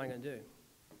thinking, what am I going to do?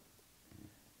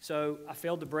 So I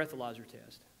failed the breathalyzer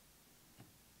test.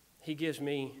 He gives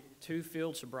me 2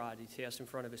 field sobriety tests in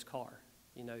front of his car,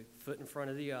 foot in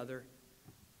front of the other.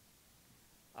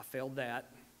 I failed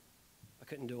that. I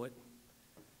couldn't do it.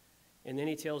 And then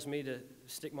he tells me to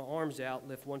stick my arms out,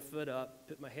 lift 1 foot up,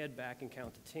 put my head back, and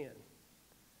count to 10.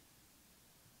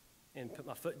 And put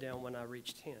my foot down when I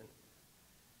reach 10.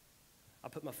 I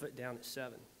put my foot down at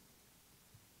 7.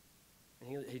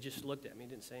 And he just looked at me,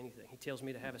 didn't say anything. He tells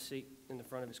me to have a seat in the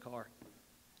front of his car.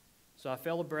 So I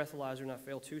failed a breathalyzer and I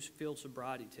failed 2 field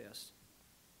sobriety tests.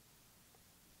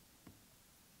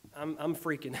 I'm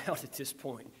freaking out at this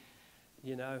point,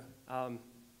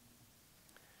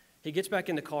 He gets back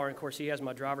in the car, and of course he has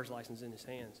my driver's license in his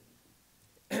hands.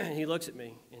 And he looks at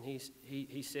me and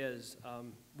he says,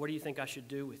 what do you think I should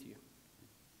do with you?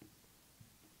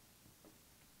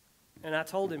 And I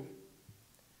told him,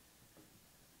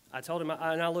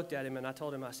 and I looked at him and I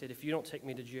told him, I said, if you don't take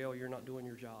me to jail, you're not doing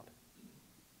your job.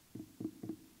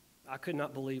 I could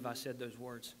not believe I said those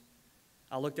words.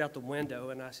 I looked out the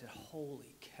window and I said,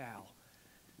 holy cow,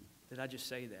 did I just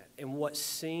say that? And what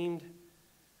seemed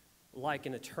like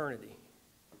an eternity,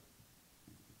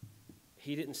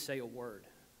 he didn't say a word.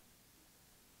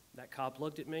 That cop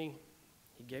looked at me,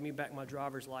 he gave me back my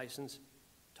driver's license,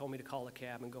 told me to call a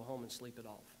cab and go home and sleep it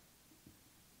off.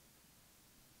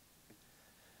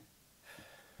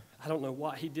 I don't know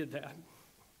why he did that.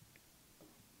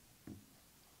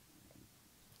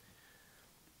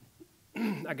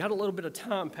 I got a little bit of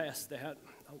time past that.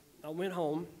 I went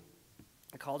home,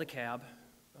 I called a cab,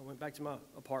 I went back to my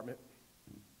apartment.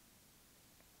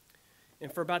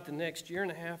 And for about the next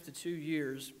 1.5 to 2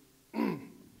 years,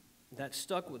 that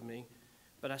stuck with me,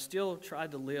 but I still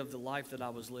tried to live the life that I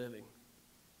was living.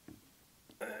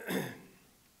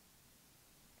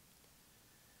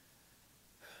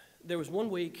 There was one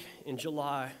week in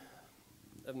July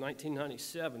of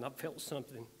 1997, I felt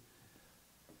something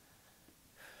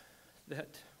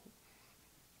that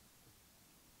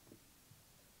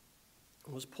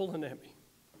was pulling at me.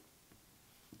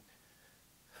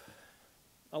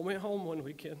 I went home one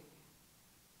weekend.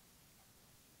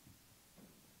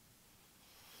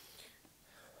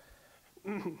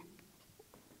 To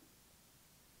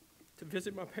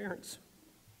visit my parents.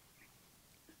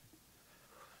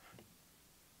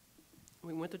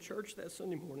 We went to church that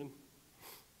Sunday morning.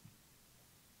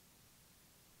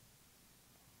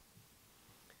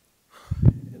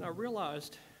 And I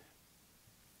realized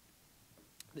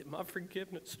that my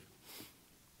forgiveness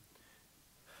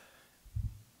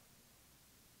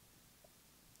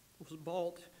was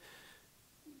bought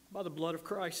by the blood of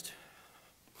Christ.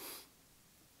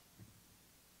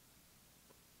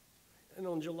 And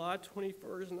on July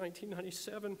 21st,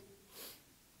 1997,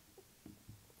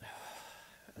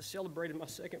 I celebrated my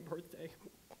 2nd birthday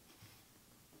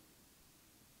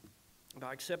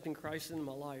by accepting Christ into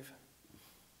my life.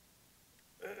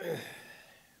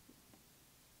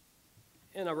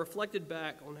 And I reflected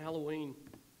back on Halloween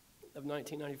of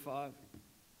 1995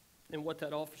 and what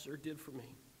that officer did for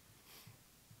me.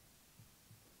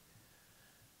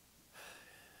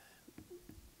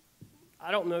 I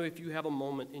don't know if you have a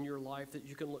moment in your life that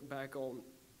you can look back on,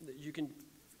 that you can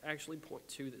actually point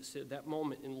to that said that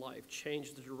moment in life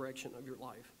changed the direction of your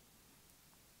life.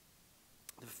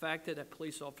 The fact that that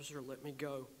police officer let me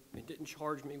go and didn't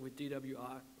charge me with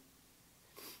DWI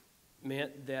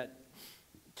meant that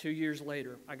 2 years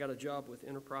later, I got a job with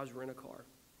Enterprise Rent-A-Car,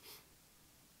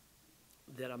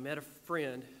 that I met a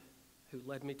friend who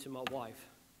led me to my wife,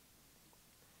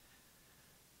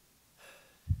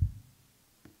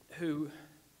 who,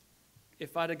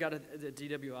 if I'd have got the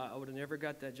DWI, I would have never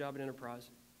got that job at Enterprise.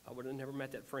 I would have never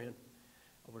met that friend.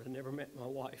 I would have never met my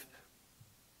wife.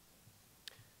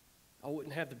 I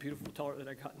wouldn't have the beautiful daughter that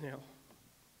I got now.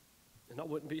 And I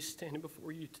wouldn't be standing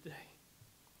before you today.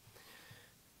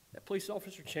 That police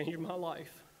officer changed my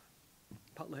life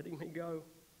by letting me go.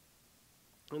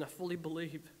 And I fully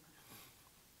believe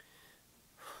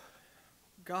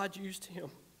God used him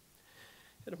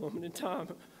at a moment in time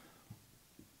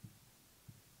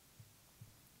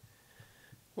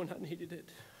when I needed it.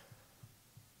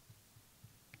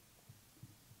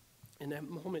 And that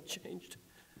moment changed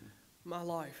my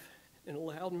life and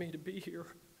allowed me to be here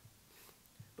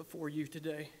before you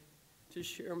today to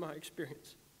share my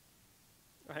experience.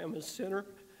 I am a sinner,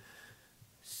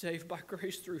 saved by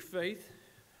grace through faith.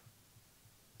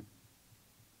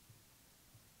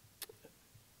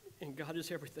 And God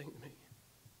is everything to me.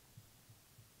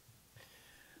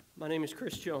 My name is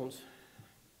Chris Jones,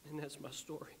 and that's my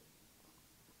story.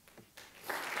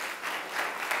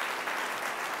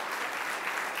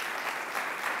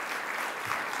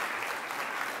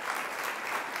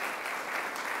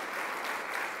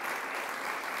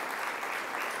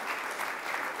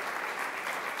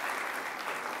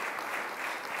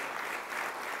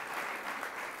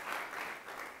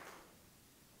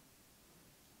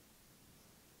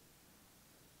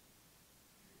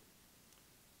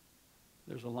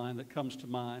 There's a line that comes to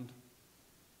mind.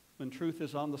 When truth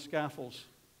is on the scaffolds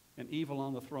and evil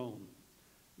on the throne,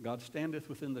 God standeth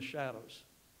within the shadows,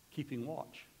 keeping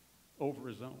watch over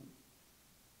his own.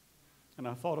 And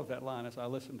I thought of that line as I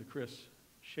listened to Chris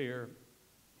share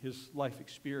his life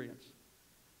experience.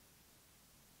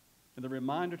 And the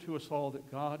reminder to us all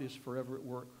that God is forever at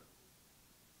work,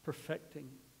 perfecting,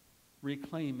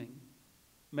 reclaiming,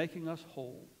 making us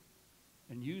whole,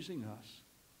 and using us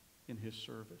in his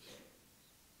service.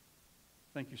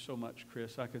 Thank you so much,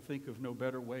 Chris. I could think of no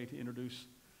better way to introduce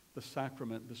the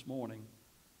sacrament this morning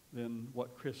than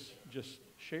what Chris just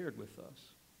shared with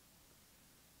us.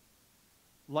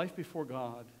 Life before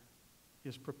God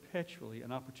is perpetually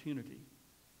an opportunity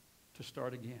to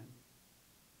start again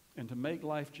and to make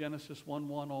life Genesis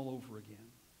 1:1 all over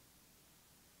again.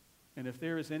 And if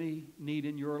there is any need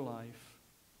in your life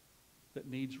that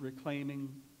needs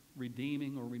reclaiming,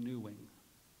 redeeming, or renewing,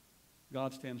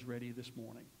 God stands ready this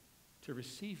morning to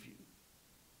receive you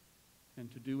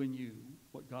and to do in you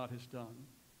what God has done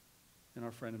in our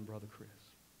friend and brother Chris.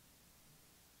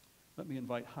 Let me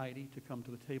invite Heidi to come to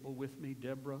the table with me,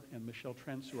 Deborah and Michelle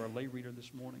Trentz, who are lay reader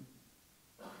this morning.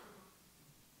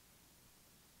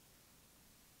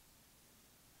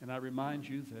 And I remind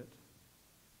you that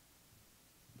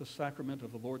the sacrament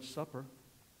of the Lord's Supper,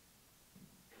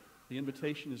 the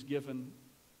invitation is given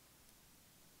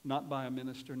not by a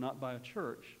minister, not by a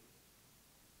church,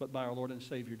 but by our Lord and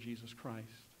Savior, Jesus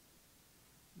Christ.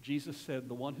 Jesus said,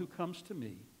 "The one who comes to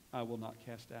me, I will not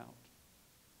cast out."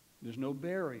 There's no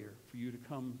barrier for you to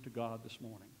come to God this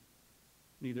morning.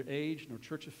 Neither age, nor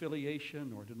church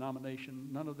affiliation, nor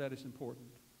denomination, none of that is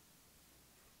important.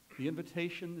 The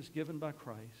invitation is given by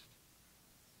Christ,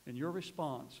 and your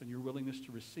response and your willingness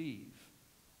to receive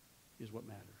is what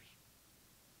matters.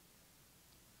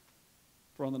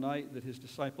 For on the night that his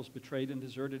disciples betrayed and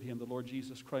deserted him, the Lord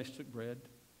Jesus Christ took bread,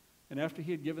 and after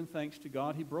he had given thanks to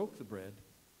God, he broke the bread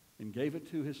and gave it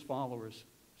to his followers,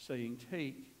 saying,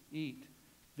 "Take, eat.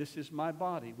 This is my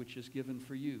body, which is given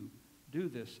for you. Do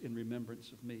this in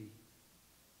remembrance of me."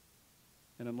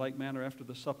 And in like manner, after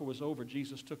the supper was over,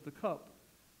 Jesus took the cup,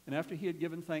 and after he had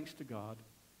given thanks to God,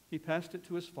 he passed it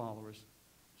to his followers,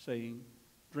 saying,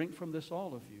 "Drink from this,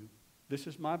 all of you. This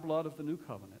is my blood of the new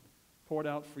covenant, poured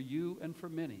out for you and for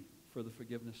many for the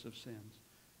forgiveness of sins.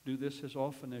 Do this as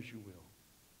often as you will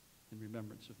in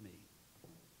remembrance of me."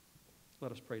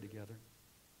 Let us pray together.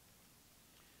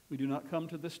 We do not come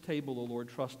to this table, O Lord,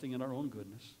 trusting in our own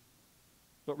goodness,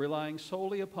 but relying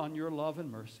solely upon your love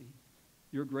and mercy,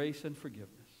 your grace and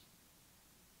forgiveness.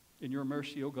 In your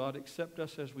mercy, O God, accept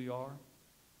us as we are,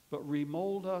 but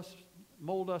mold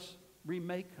us,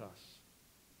 remake us,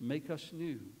 make us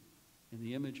new in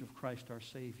the image of Christ our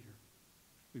Savior.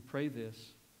 We pray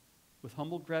this with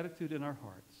humble gratitude in our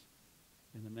hearts,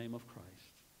 in the name of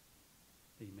Christ.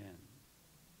 Amen.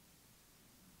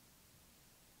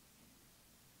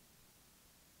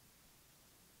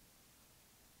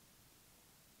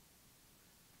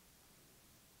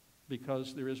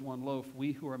 Because there is one loaf,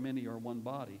 we who are many are one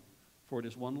body, for it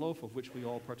is one loaf of which we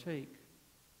all partake.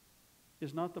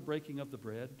 Is not the breaking of the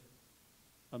bread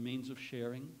a means of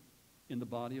sharing in the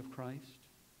body of Christ?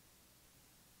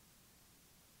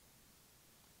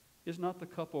 Is not the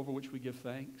cup over which we give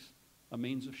thanks a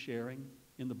means of sharing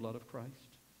in the blood of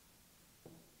Christ?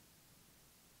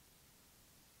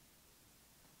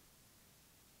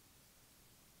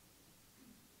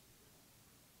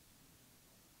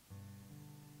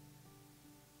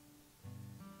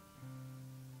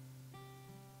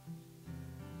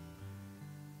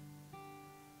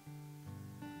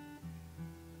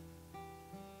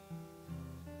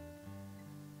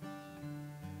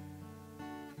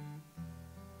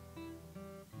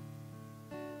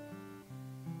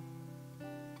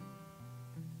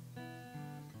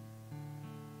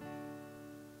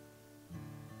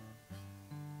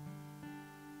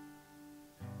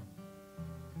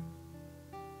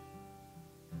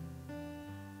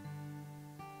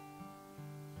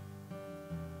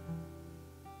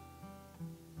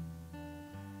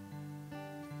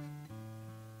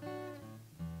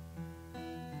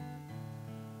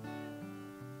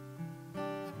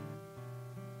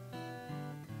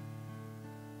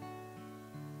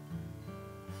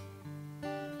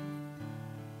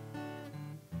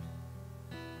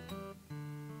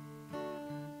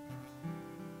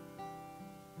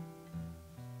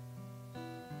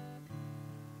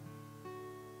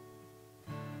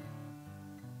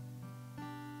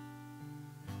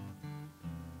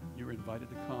 invited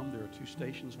to come. There are 2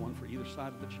 stations, one for either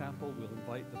side of the chapel. We'll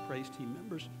invite the praise team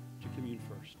members to commune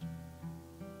first.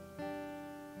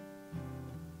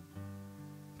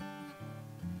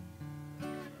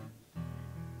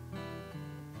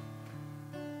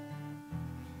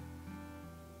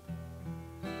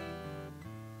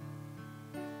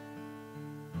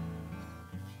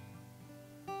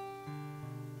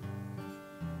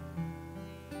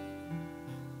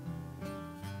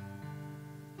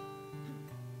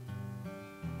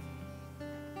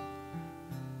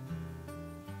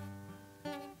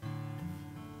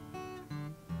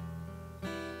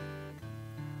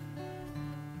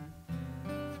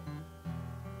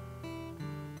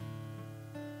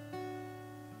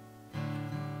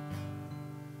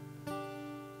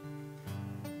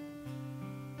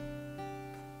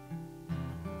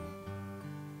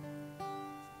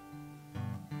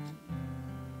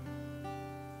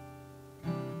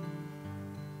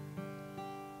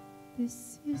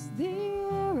 This is the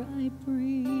air I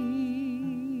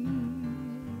breathe.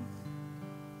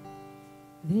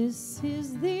 This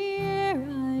is the air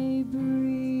I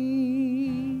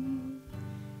breathe.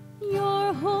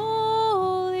 Your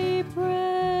holy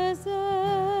presence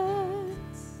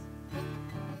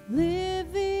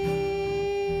living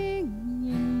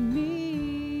in me.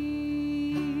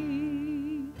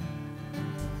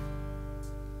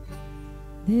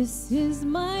 This is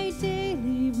my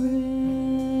daily bread.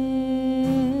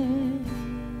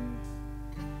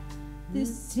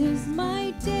 This is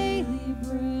my daily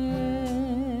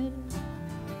bread.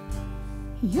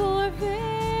 Your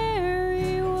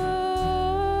very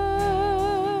word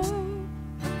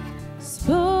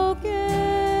spoken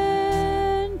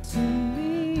to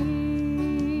me,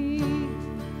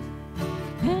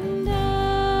 and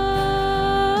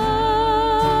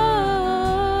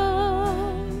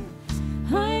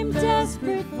I'm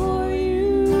desperate for you.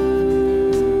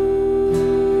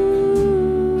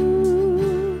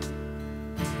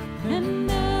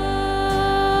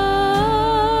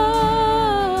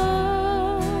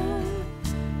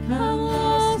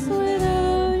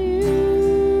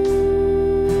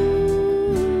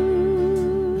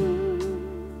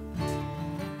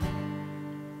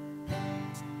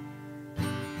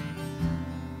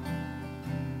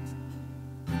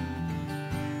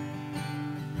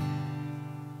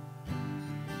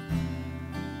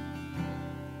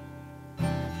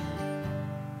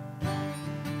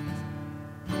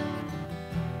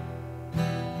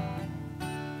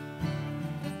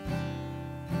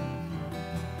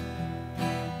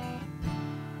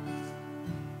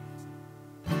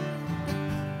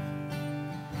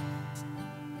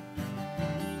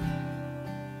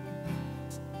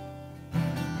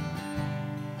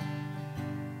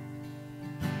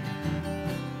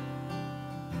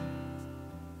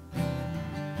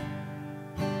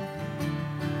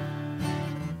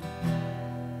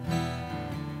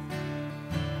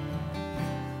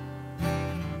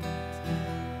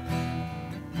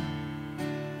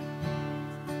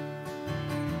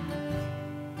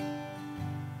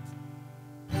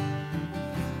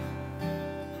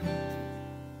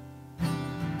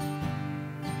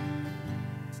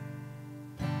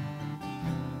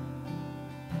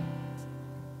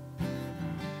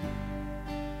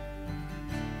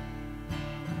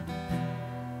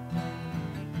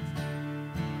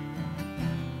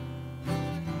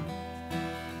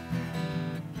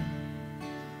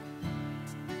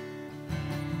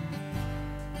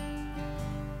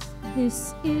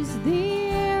 This is the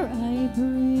air I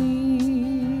breathe.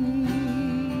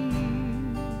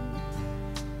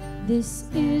 This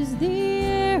is the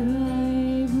air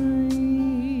I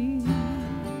breathe.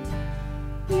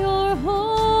 Your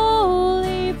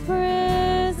holy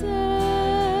presence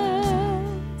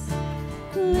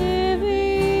living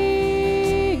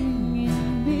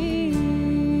in me.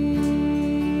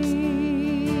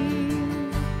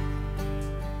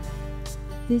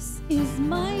 This is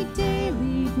my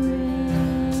daily bread.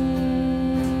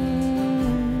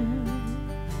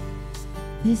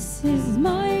 This is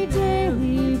my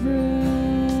daily bread.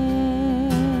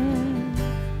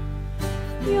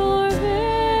 Your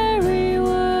very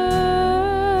word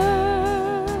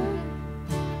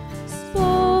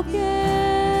spoken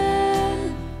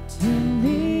to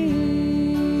me,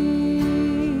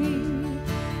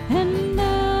 and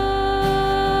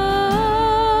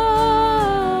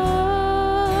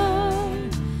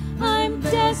I'm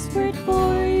desperate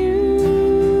for you.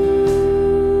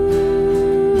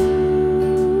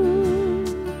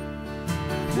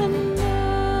 And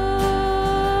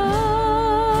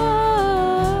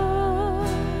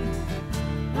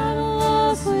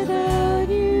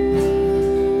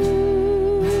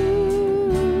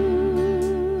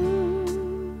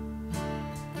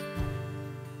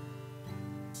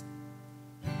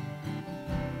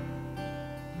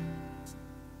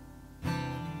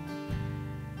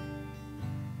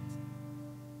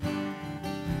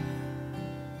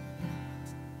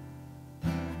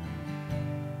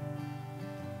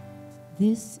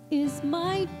This is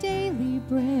my daily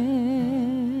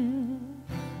bread.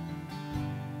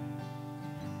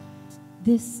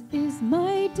 This is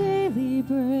my daily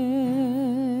bread.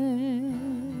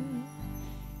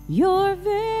 Your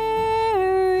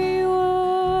very word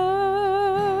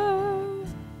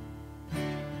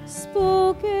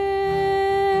spoken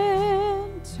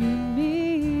to me,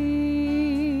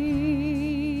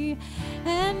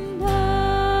 and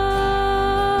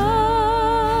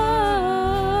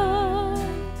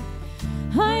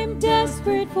I'm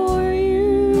desperate for you.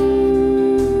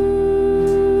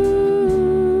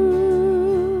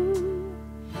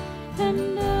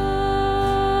 And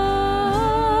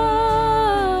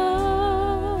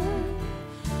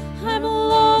I'm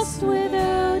lost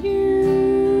without you.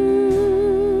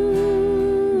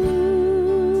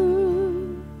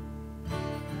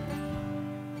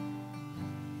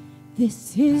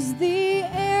 This is the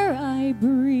air I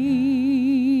breathe.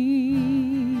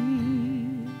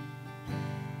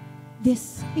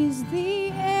 This is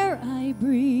the air I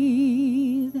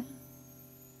breathe.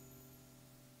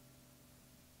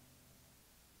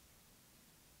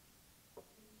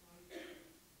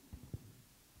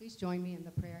 Please join me in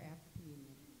the prayer after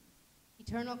communion.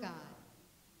 Eternal God,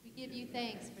 we give you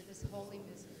thanks for this holy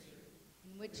mystery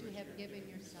in which you have given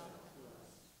yourself to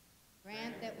us.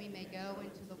 Grant that we may go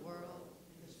into the world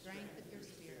in the strength of your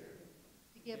Spirit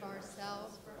to give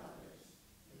ourselves for others.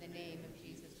 In the name of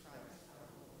Jesus Christ, our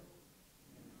Lord.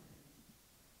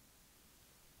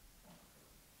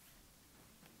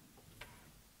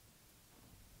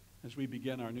 As we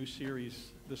begin our new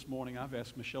series this morning, I've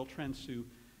asked Michelle Transu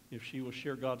if she will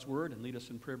share God's word and lead us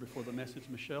in prayer before the message.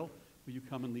 Michelle, will you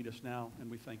come and lead us now? And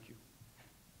we thank you.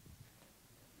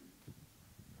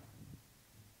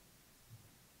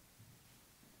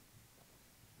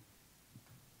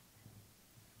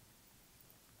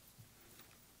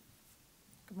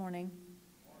 Good morning.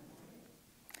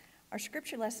 Our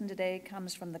scripture lesson today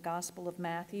comes from the Gospel of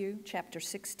Matthew, chapter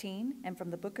 16, and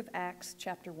from the book of Acts,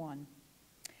 chapter 1.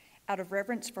 Out of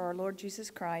reverence for our Lord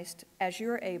Jesus Christ, as you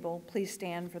are able, please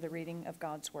stand for the reading of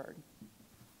God's word.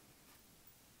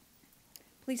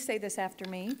 Please say this after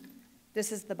me.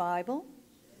 This is the Bible.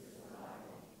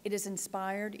 It is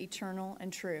inspired, eternal,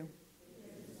 and true.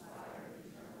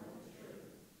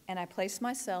 And I place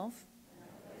myself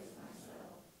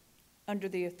under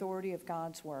the authority of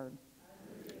God's word.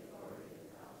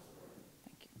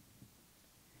 Thank you.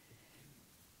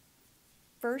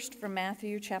 First, from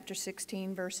Matthew chapter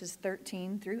 16, verses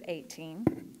 13 through 18.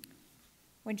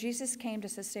 When Jesus came to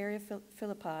Caesarea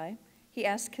Philippi, he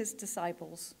asked his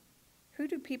disciples, "Who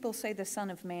do people say the Son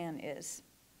of Man is?"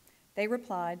 They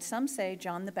replied, "Some say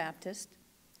John the Baptist,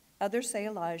 others say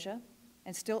Elijah,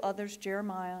 and still others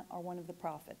Jeremiah or one of the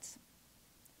prophets."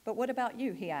 "But what about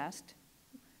you?" he asked.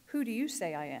 "Who do you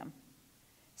say I am?"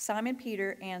 Simon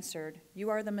Peter answered, "You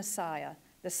are the Messiah,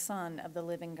 the Son of the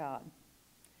living God."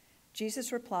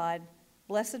 Jesus replied,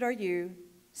 "Blessed are you,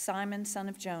 Simon, son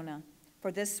of Jonah,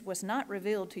 for this was not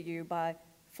revealed to you by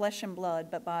flesh and blood,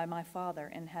 but by my Father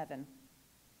in heaven.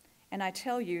 And I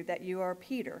tell you that you are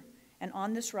Peter, and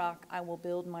on this rock I will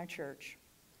build my church,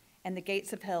 and the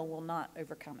gates of hell will not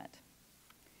overcome it."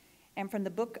 And from the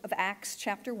book of Acts,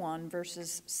 chapter 1,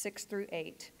 verses 6 through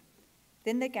 8.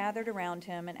 Then they gathered around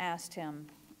him and asked him,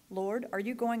 "Lord, are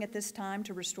you going at this time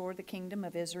to restore the kingdom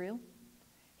of Israel?"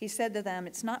 He said to them,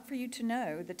 "It's not for you to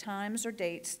know the times or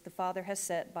dates the Father has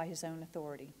set by his own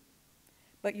authority.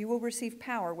 But you will receive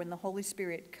power when the Holy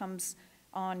Spirit comes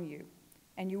on you,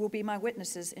 and you will be my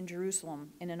witnesses in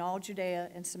Jerusalem and in all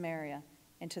Judea and Samaria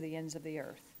and to the ends of the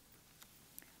earth."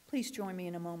 Please join me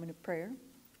in a moment of prayer.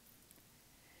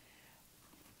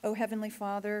 Oh, Heavenly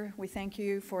Father, we thank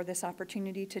you for this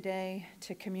opportunity today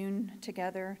to commune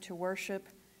together, to worship,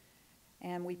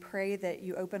 and we pray that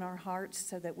you open our hearts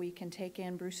so that we can take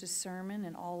in Bruce's sermon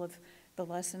and all of the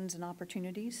lessons and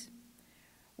opportunities.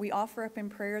 We offer up in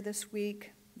prayer this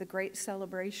week the great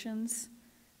celebrations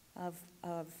of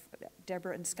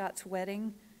Deborah and Scott's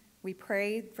wedding. We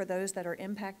pray for those that are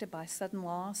impacted by sudden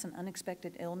loss and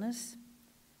unexpected illness.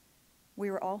 We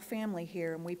are all family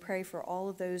here, and we pray for all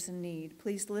of those in need.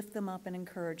 Please lift them up and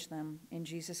encourage them. In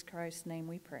Jesus Christ's name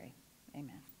we pray.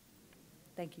 Amen.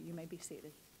 Thank you. You may be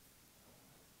seated.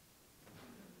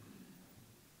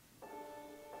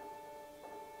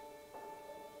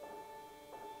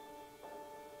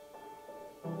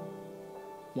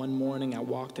 One morning I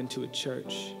walked into a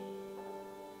church,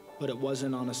 but it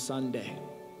wasn't on a Sunday.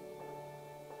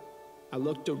 I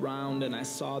looked around and I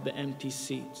saw the empty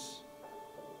seats,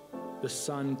 the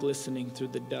sun glistening through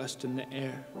the dust in the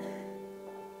air.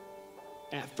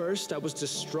 At first I was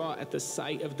distraught at the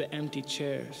sight of the empty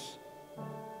chairs.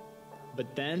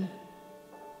 But then,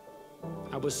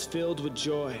 I was filled with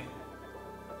joy.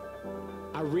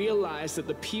 I realized that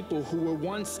the people who were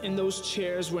once in those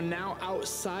chairs were now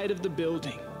outside of the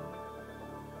building,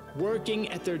 working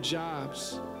at their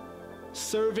jobs,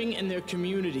 serving in their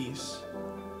communities,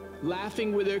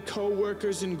 laughing with their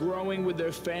co-workers and growing with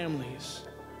their families.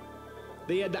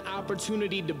 They had the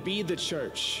opportunity to be the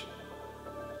church,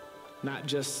 not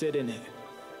just sit in it.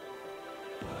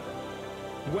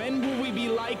 When will we be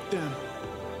like them?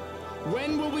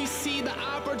 When will we see the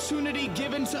opportunity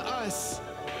given to us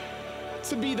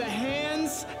to be the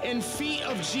hands and feet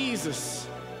of Jesus,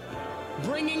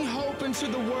 bringing hope into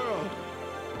the world?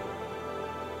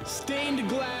 Stained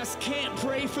glass can't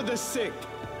pray for the sick.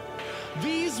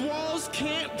 These walls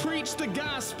can't preach the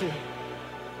gospel,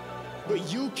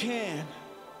 but you can.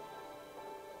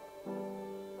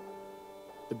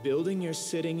 The building you're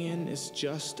sitting in is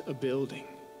just a building.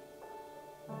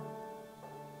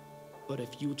 But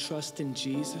if you trust in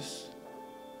Jesus,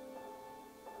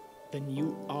 then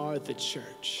you are the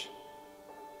church.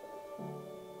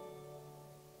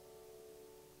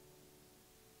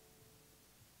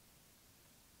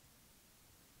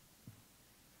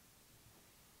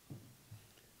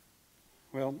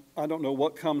 Well, I don't know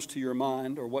what comes to your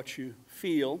mind or what you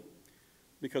feel,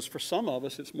 because for some of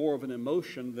us it's more of an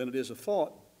emotion than it is a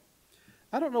thought.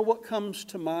 I don't know what comes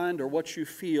to mind or what you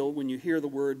feel when you hear the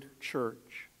word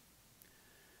church.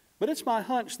 But it's my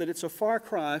hunch that it's a far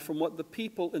cry from what the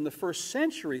people in the first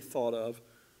century thought of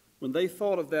when they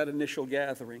thought of that initial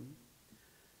gathering.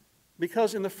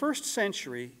 Because in the first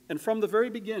century, and from the very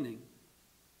beginning,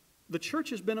 the church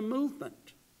has been a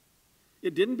movement.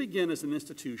 It didn't begin as an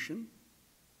institution.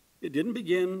 It didn't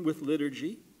begin with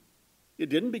liturgy. It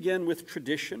didn't begin with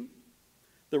tradition.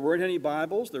 There weren't any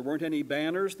Bibles. There weren't any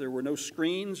banners. There were no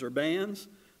screens or bands.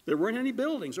 There weren't any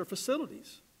buildings or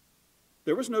facilities.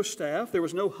 There was no staff. There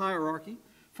was no hierarchy.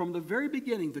 From the very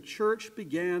beginning, the church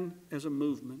began as a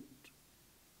movement.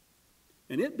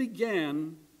 And it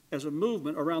began as a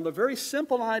movement around the very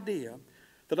simple idea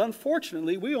that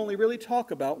unfortunately we only really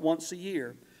talk about once a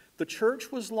year. The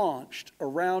church was launched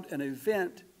around an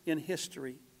event in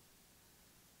history,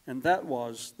 and that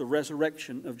was the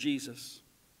resurrection of Jesus.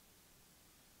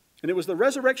 And it was the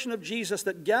resurrection of Jesus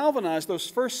that galvanized those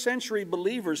first century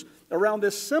believers around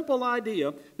this simple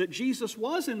idea that Jesus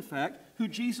was, in fact, who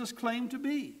Jesus claimed to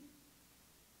be.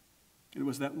 It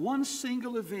was that one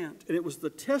single event, and it was the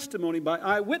testimony by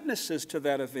eyewitnesses to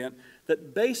that event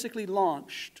that basically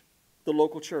launched the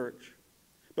local church.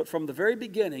 But from the very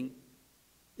beginning,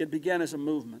 it began as a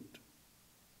movement.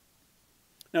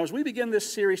 Now, as we begin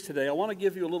this series today, I want to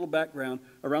give you a little background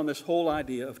around this whole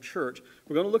idea of church.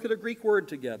 We're going to look at a Greek word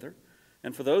together.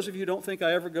 And for those of you who don't think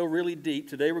I ever go really deep,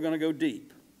 today we're going to go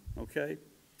deep, okay?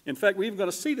 In fact, we're even going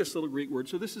to see this little Greek word,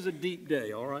 so this is a deep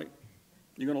day, all right?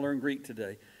 You're going to learn Greek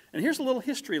today. And here's a little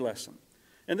history lesson.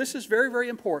 And this is very, very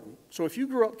important. So if you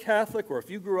grew up Catholic, or if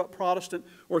you grew up Protestant,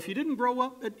 or if you didn't grow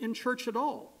up in church at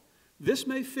all, this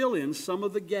may fill in some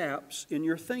of the gaps in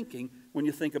your thinking when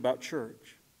you think about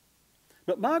church.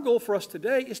 But my goal for us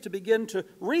today is to begin to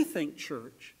rethink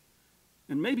church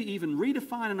and maybe even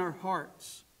redefine in our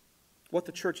hearts what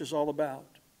the church is all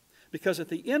about. Because at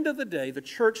the end of the day, the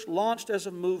church launched as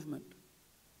a movement.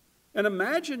 And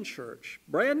Imagine Church,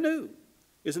 brand new,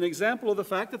 is an example of the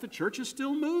fact that the church is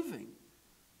still moving.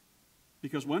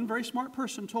 Because one very smart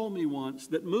person told me once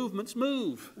that movements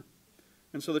move.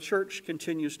 And so the church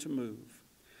continues to move.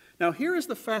 Now here is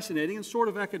the fascinating and sort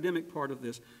of academic part of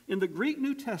this. In the Greek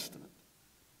New Testament,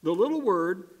 the little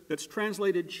word that's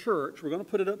translated church, we're going to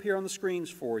put it up here on the screens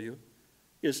for you,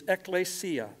 is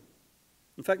ekklesia.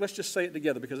 In fact, let's just say it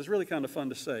together because it's really kind of fun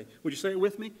to say. Would you say it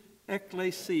with me?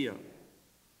 Ekklesia.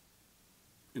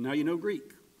 And now you know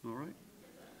Greek, all right?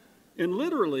 And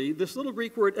literally, this little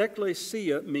Greek word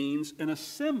ekklesia means an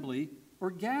assembly or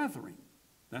gathering.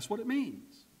 That's what it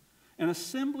means. An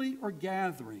assembly or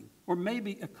gathering, or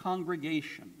maybe a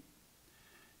congregation.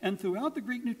 And throughout the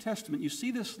Greek New Testament, you see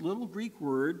this little Greek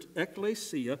word,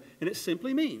 ekklesia, and it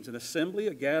simply means an assembly,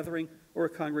 a gathering, or a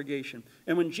congregation.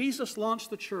 And when Jesus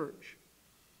launched the church,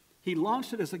 he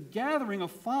launched it as a gathering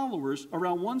of followers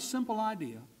around one simple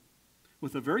idea,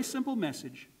 with a very simple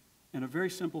message and a very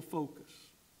simple focus.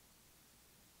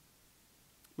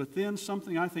 But then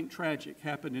something I think tragic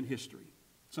happened in history.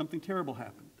 Something terrible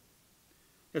happened.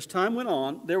 As time went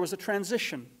on, there was a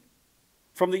transition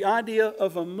from the idea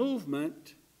of a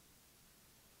movement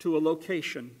to a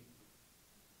location,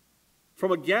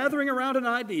 from a gathering around an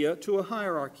idea to a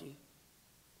hierarchy,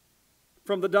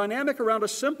 from the dynamic around a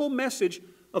simple message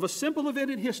of a simple event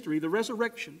in history, the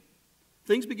resurrection,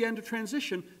 things began to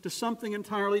transition to something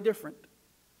entirely different.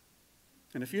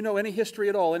 And if you know any history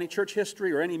at all, any church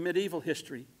history or any medieval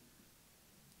history,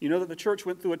 you know that the church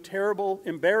went through a terrible,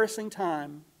 embarrassing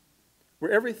time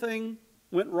where everything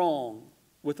went wrong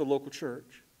with the local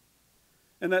church.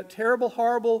 And that terrible,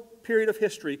 horrible period of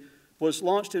history was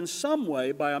launched in some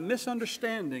way by a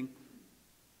misunderstanding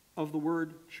of the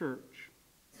word church.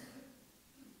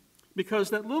 Because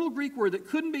that little Greek word that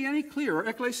couldn't be any clearer,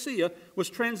 ekklesia, was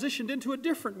transitioned into a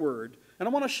different word. And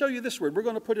I want to show you this word. We're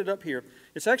going to put it up here.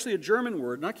 It's actually a German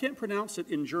word, and I can't pronounce it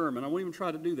in German. I won't even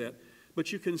try to do that.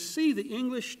 But you can see the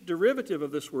English derivative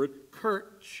of this word,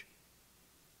 Kirch.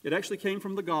 It actually came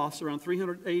from the Goths around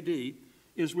 300 AD,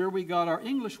 is where we got our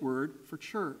English word for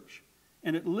church.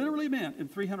 And it literally meant, in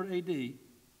 300 AD,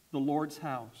 the Lord's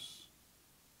house.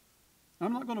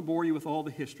 I'm not going to bore you with all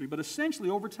the history, but essentially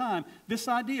over time, this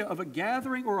idea of a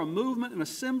gathering or a movement, an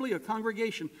assembly, a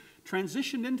congregation,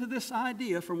 transitioned into this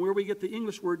idea from where we get the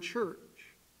English word church.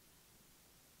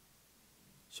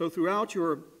 So throughout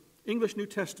your English New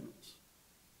Testaments,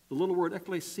 the little word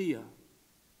ekklesia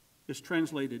is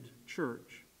translated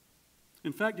church.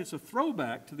 In fact, it's a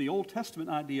throwback to the Old Testament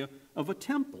idea of a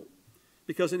temple.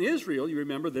 Because in Israel, you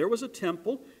remember, there was a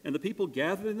temple, and the people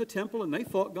gathered in the temple, and they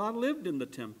thought God lived in the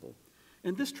temple.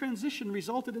 And this transition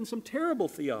resulted in some terrible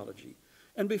theology.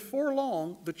 And before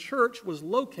long, the church was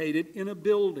located in a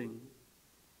building.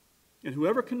 And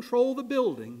whoever controlled the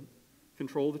building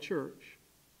controlled the church.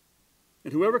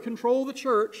 And whoever controlled the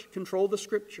church controlled the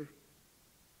Scripture.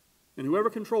 And whoever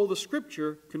controlled the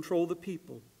Scripture controlled the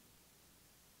people.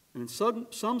 And in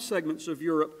some segments of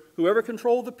Europe, whoever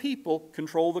controlled the people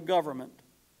controlled the government.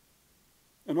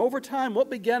 And over time, what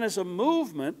began as a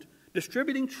movement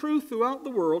distributing truth throughout the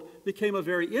world became a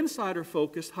very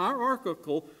insider-focused,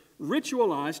 hierarchical,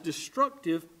 ritualized,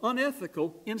 destructive,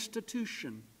 unethical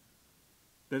institution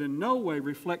that in no way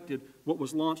reflected what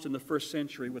was launched in the first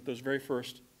century with those very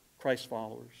first Christ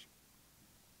followers.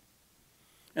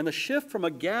 And the shift from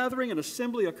a gathering, an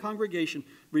assembly, a congregation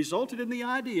resulted in the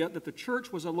idea that the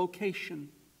church was a location.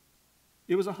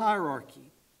 It was a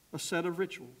hierarchy, a set of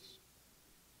rituals.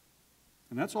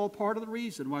 And that's all part of the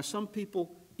reason why some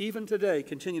people, even today,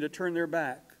 continue to turn their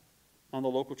back on the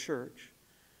local church.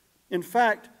 In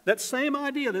fact, that same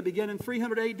idea that began in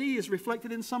 300 AD is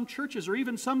reflected in some churches or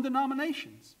even some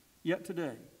denominations yet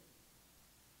today.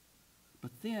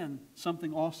 But then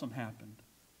something awesome happened.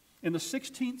 In the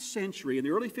 16th century, in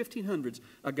the early 1500s,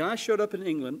 a guy showed up in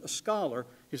England, a scholar.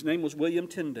 His name was William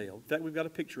Tyndale. In fact, we've got a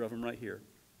picture of him right here.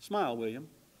 Smile, William.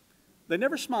 They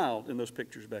never smiled in those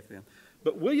pictures back then.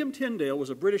 But William Tyndale was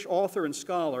a British author and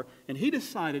scholar, and he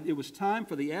decided it was time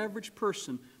for the average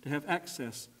person to have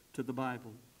access to the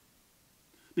Bible.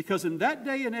 Because in that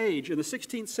day and age, in the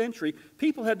 16th century,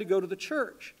 people had to go to the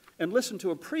church and listen to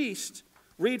a priest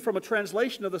read from a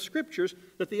translation of the Scriptures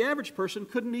that the average person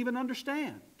couldn't even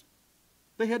understand.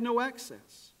 They had no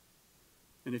access.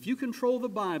 And if you control the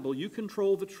Bible, you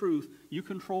control the truth, you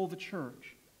control the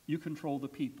church, you control the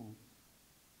people.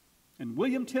 And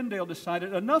William Tyndale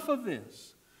decided, enough of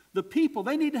this. The people,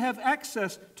 they need to have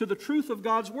access to the truth of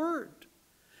God's Word.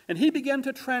 And he began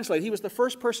to translate. He was the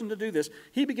first person to do this.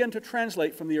 He began to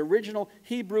translate from the original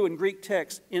Hebrew and Greek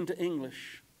text into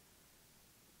English.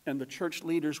 And the church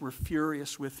leaders were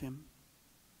furious with him.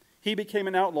 He became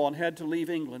an outlaw and had to leave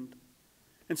England.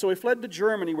 And so he fled to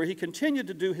Germany, where he continued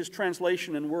to do his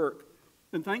translation and work.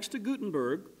 And thanks to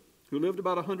Gutenberg, who lived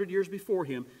about 100 years before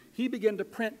him, he began to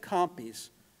print copies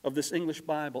of this English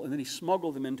Bible, and then he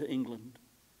smuggled them into England.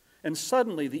 And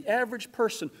suddenly, the average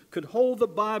person could hold the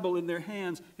Bible in their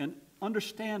hands and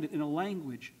understand it in a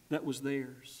language that was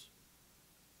theirs.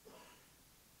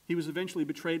 He was eventually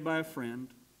betrayed by a friend,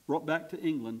 brought back to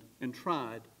England, and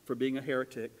tried for being a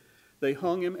heretic. They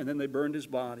hung him, and then they burned his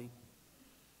body.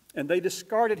 And they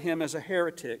discarded him as a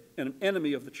heretic and an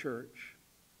enemy of the church.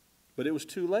 But it was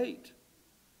too late.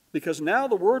 Because now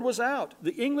the word was out.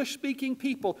 The English-speaking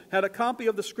people had a copy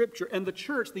of the Scripture, and the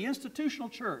church, the institutional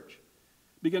church,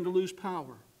 began to lose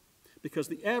power. Because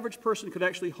the average person could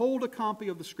actually hold a copy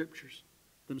of the Scriptures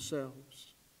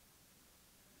themselves.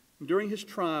 And during his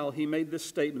trial, he made this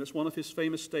statement. It's one of his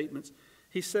famous statements.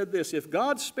 He said this, "If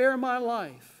God spare my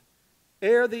life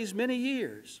ere these many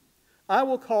years, I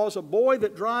will cause a boy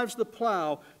that drives the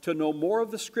plow to know more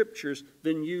of the Scriptures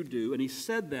than you do." And he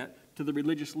said that to the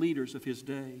religious leaders of his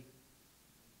day.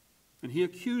 And he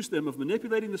accused them of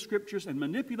manipulating the Scriptures and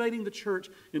manipulating the church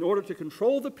in order to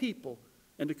control the people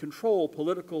and to control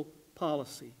political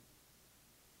policy.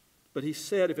 But he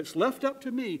said, if it's left up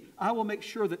to me, I will make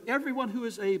sure that everyone who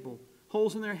is able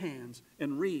holds in their hands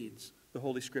and reads the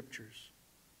Holy Scriptures.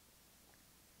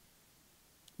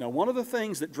 Now, one of the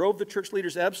things that drove the church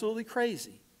leaders absolutely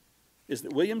crazy is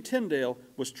that William Tyndale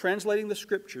was translating the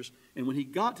Scriptures, and when he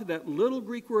got to that little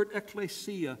Greek word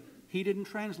ecclesia, he didn't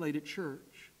translate it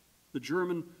church, the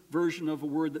German version of a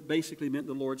word that basically meant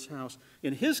the Lord's house.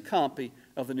 In his copy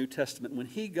of the New Testament, when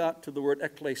he got to the word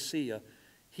ecclesia,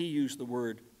 he used the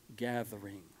word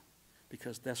gathering,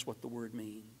 because that's what the word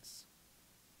means.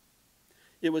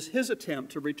 It was his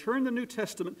attempt to return the New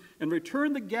Testament and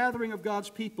return the gathering of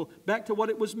God's people back to what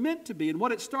it was meant to be and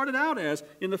what it started out as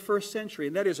in the first century.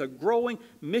 And that is a growing,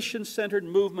 mission-centered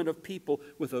movement of people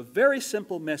with a very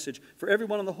simple message for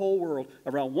everyone in the whole world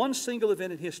around one single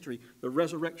event in history, the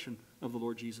resurrection of the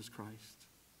Lord Jesus Christ.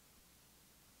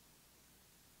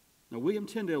 Now, William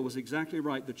Tyndale was exactly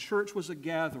right. The church was a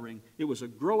gathering. It was a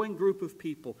growing group of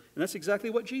people. And that's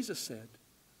exactly what Jesus said.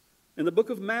 In the book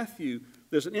of Matthew,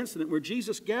 there's an incident where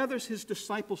Jesus gathers his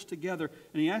disciples together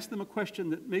and he asks them a question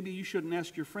that maybe you shouldn't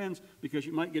ask your friends because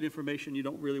you might get information you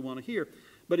don't really want to hear.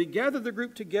 But he gathered the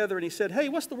group together and he said, hey,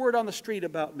 what's the word on the street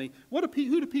about me? Who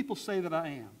do people say that I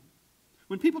am?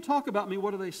 When people talk about me,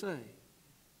 what do they say?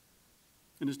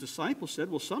 And his disciples said,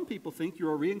 well, some people think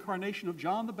you're a reincarnation of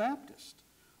John the Baptist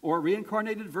or a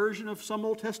reincarnated version of some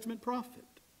Old Testament prophet.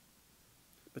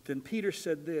 But then Peter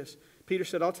said this. Peter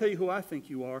said, I'll tell you who I think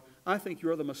you are. I think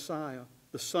you're the Messiah,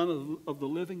 the Son of the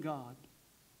living God.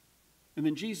 And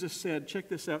then Jesus said, check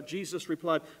this out. Jesus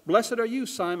replied, blessed are you,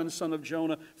 Simon, son of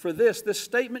Jonah, for this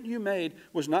statement you made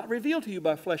was not revealed to you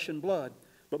by flesh and blood,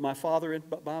 but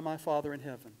by my Father in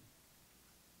heaven.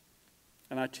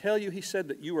 And I tell you, he said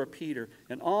that you are Peter,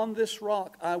 and on this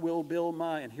rock I will build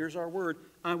and here's our word,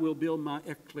 I will build my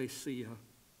ecclesia.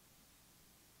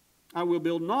 I will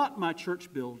build not my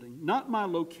church building, not my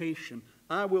location.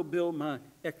 I will build my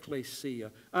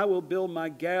ecclesia. I will build my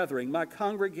gathering, my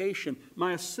congregation,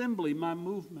 my assembly, my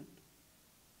movement.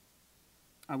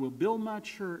 I will build my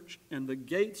church, and the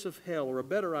gates of hell, or a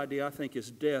better idea, I think, is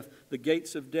death. The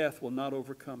gates of death will not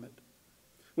overcome it.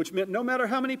 Which meant no matter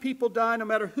how many people die, no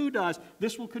matter who dies,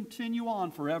 this will continue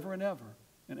on forever and ever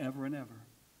and ever and ever.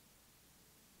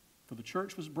 For the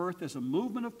church was birthed as a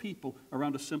movement of people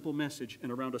around a simple message and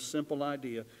around a simple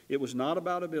idea. It was not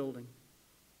about a building.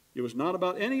 It was not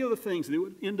about any of the things that it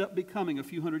would end up becoming a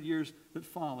few hundred years that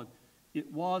followed.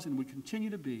 It was and would continue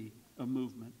to be a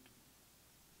movement.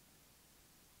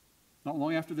 Not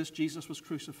long after this, Jesus was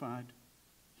crucified.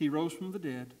 He rose from the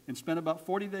dead and spent about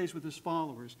 40 days with his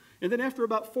followers. And then after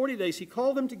about 40 days, he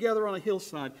called them together on a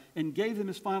hillside and gave them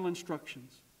his final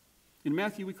instructions. In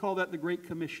Matthew, we call that the Great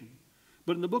Commission.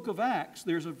 But in the book of Acts,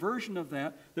 there's a version of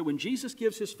that when Jesus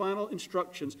gives his final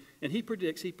instructions, and he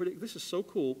predicts, this is so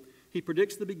cool, he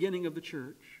predicts the beginning of the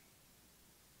church.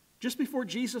 Just before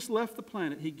Jesus left the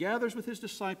planet, he gathers with his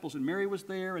disciples, and Mary was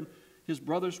there, and his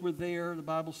brothers were there, the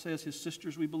Bible says his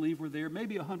sisters, we believe, were there,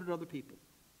 maybe 100 other people.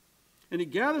 And he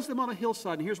gathers them on a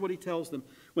hillside, and here's what he tells them.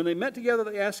 When they met together,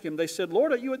 they asked him, they said,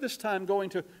 Lord, are you at this time going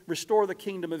to restore the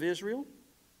kingdom of Israel?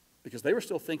 Because they were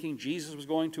still thinking Jesus was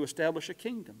going to establish a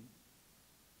kingdom.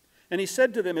 And he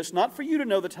said to them, it's not for you to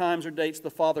know the times or dates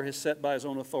the Father has set by his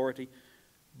own authority,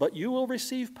 but you will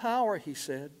receive power, he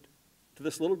said, to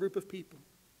this little group of people.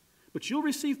 But you'll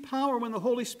receive power when the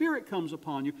Holy Spirit comes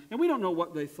upon you. And we don't know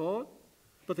what they thought,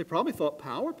 but they probably thought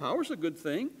power. Power's a good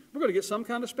thing. We're going to get some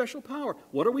kind of special power.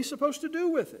 What are we supposed to do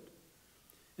with it?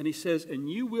 And he says, and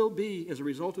you will be, as a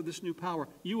result of this new power,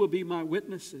 you will be my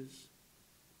witnesses.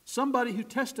 Somebody who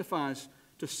testifies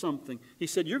to something. He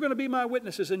said, you're going to be my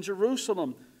witnesses in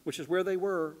Jerusalem, which is where they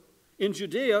were, in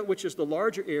Judea, which is the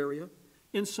larger area,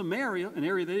 in Samaria, an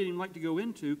area they didn't even like to go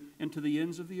into, and to the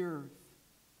ends of the earth.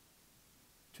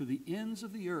 To the ends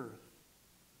of the earth.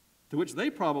 To which they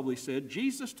probably said,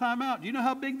 Jesus, time out. Do you know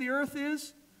how big the earth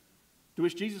is? To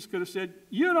which Jesus could have said,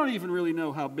 you don't even really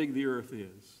know how big the earth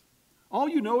is. All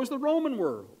you know is the Roman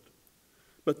world.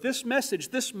 But this message,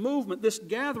 this movement, this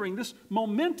gathering, this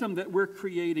momentum that we're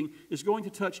creating is going to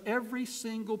touch every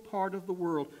single part of the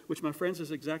world, which, my friends,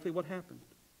 is exactly what happened.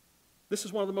 This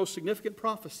is one of the most significant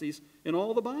prophecies in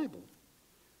all the Bible.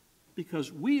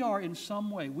 Because we are, in some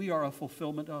way, we are a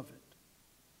fulfillment of it.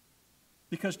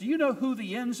 Because do you know who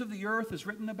the ends of the earth is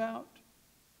written about?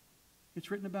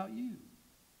 It's written about you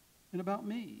and about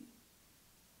me.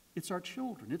 It's our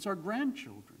children. It's our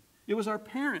grandchildren. It was our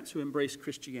parents who embraced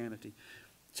Christianity.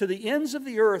 To the ends of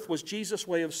the earth was Jesus'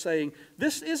 way of saying,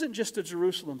 this isn't just a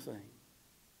Jerusalem thing.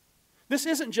 This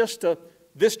isn't just a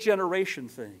this generation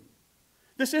thing.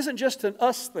 This isn't just an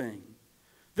us thing.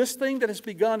 This thing that has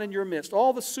begun in your midst,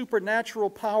 all the supernatural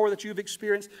power that you've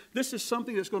experienced, this is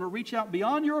something that's going to reach out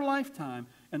beyond your lifetime,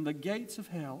 and the gates of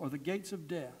hell or the gates of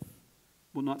death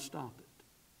will not stop it.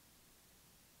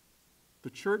 The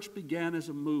church began as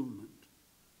a movement,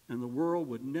 and the world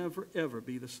would never, ever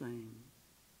be the same.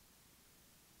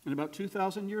 And about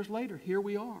 2,000 years later, here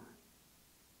we are.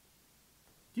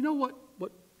 Do you know what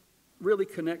really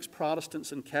connects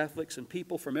Protestants and Catholics and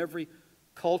people from every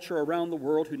culture around the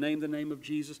world who name the name of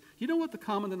Jesus? You know what the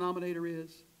common denominator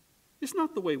is? It's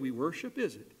not the way we worship,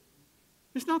 is it?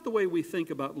 It's not the way we think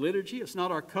about liturgy. It's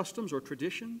not our customs or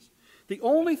traditions. The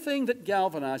only thing that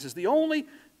galvanizes, the only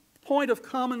point of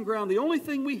common ground, the only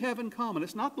thing we have in common,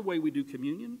 it's not the way we do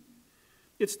communion.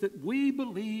 It's that we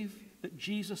believe that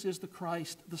Jesus is the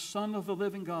Christ, the Son of the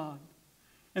living God,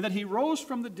 and that He rose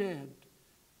from the dead,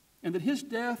 and that His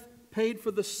death paid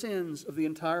for the sins of the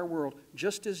entire world,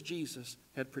 just as Jesus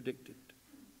had predicted.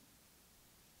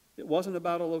 It wasn't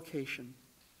about a location.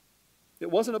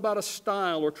 It wasn't about a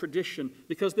style or tradition,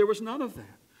 because there was none of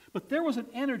that. But there was an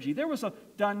energy, there was a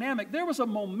dynamic, there was a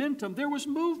momentum, there was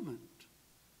movement.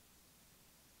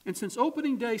 And since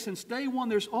opening day, since day one,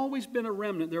 there's always been a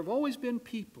remnant. There have always been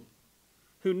people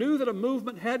who knew that a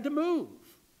movement had to move.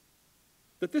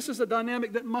 That this is a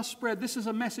dynamic that must spread. This is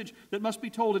a message that must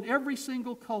be told in every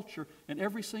single culture and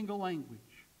every single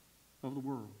language of the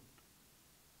world.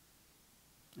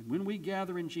 And when we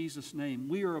gather in Jesus' name,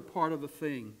 we are a part of a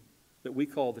thing that we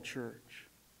call the church,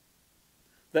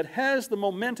 that has the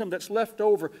momentum that's left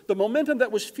over, the momentum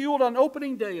that was fueled on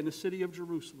opening day in the city of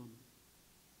Jerusalem.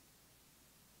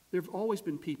 There have always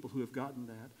been people who have gotten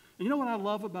that. And you know what I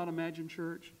love about Imagine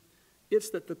Church? It's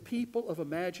that the people of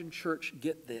Imagine Church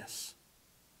get this.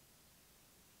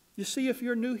 You see, if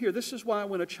you're new here, this is why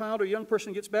when a child or young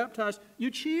person gets baptized,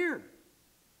 you cheer,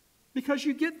 because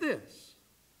you get this.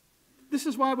 This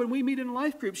is why when we meet in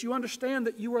life groups, you understand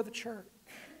that you are the church.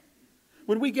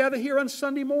 When we gather here on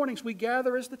Sunday mornings, we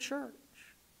gather as the church.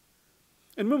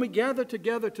 And when we gather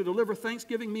together to deliver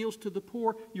Thanksgiving meals to the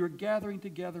poor, you're gathering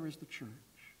together as the church.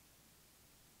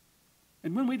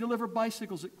 And when we deliver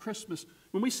bicycles at Christmas,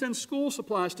 when we send school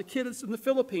supplies to kids in the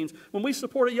Philippines, when we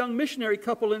support a young missionary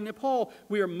couple in Nepal,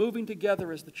 we are moving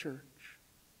together as the church.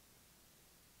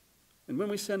 And when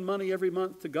we send money every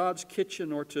month to God's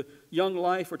Kitchen or to Young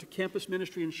Life or to campus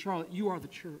ministry in Charlotte, you are the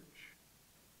church.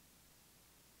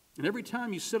 And every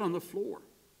time you sit on the floor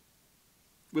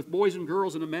with boys and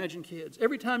girls and Imagine Kids,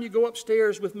 every time you go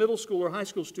upstairs with middle school or high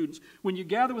school students, when you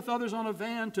gather with others on a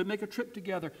van to make a trip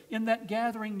together, in that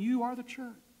gathering, you are the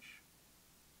church.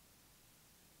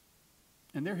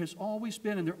 And there has always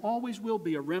been, and there always will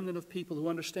be, a remnant of people who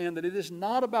understand that it is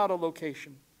not about a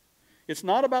location. It's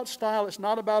not about style. It's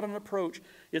not about an approach.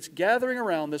 It's gathering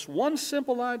around this one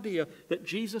simple idea that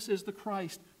Jesus is the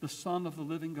Christ, the Son of the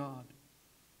living God,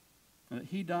 and that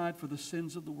He died for the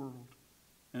sins of the world,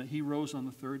 and that He rose on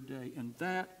the third day. And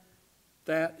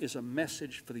that is a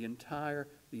message for the entire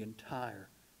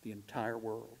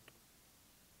world.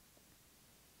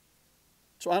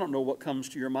 So I don't know what comes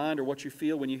to your mind or what you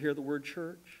feel when you hear the word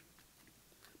church.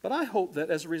 But I hope that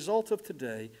as a result of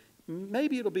today,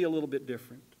 maybe it'll be a little bit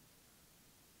different.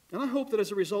 And I hope that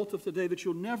as a result of today that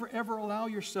you'll never ever allow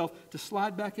yourself to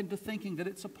slide back into thinking that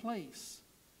it's a place,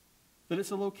 that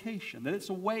it's a location, that it's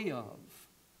a way of.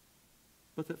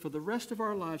 But that for the rest of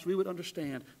our lives we would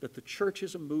understand that the church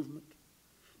is a movement.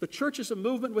 The church is a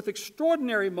movement with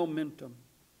extraordinary momentum.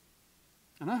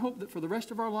 And I hope that for the rest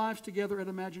of our lives together at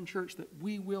Imagine Church that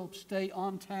we will stay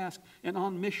on task and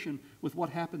on mission with what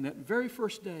happened that very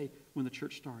first day when the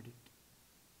church started.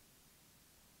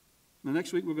 Now,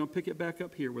 next week we're going to pick it back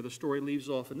up here where the story leaves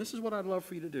off. And this is what I'd love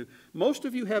for you to do. Most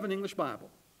of you have an English Bible.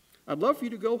 I'd love for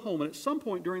you to go home and at some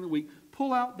point during the week,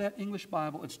 pull out that English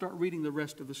Bible and start reading the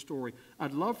rest of the story.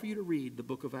 I'd love for you to read the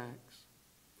book of Acts.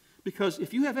 Because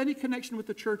if you have any connection with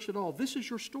the church at all, this is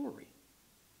your story.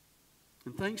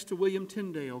 And thanks to William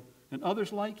Tyndale and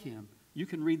others like him, you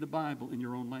can read the Bible in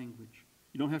your own language.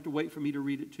 You don't have to wait for me to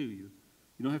read it to you.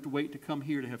 You don't have to wait to come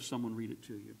here to have someone read it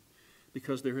to you.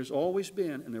 Because there has always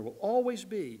been and there will always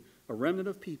be a remnant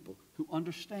of people who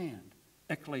understand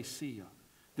ecclesia,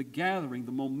 the gathering,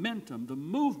 the momentum, the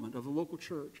movement of the local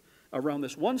church around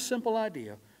this one simple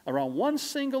idea, around one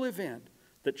single event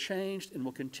that changed and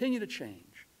will continue to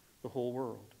change the whole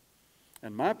world.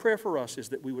 And my prayer for us is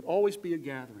that we would always be a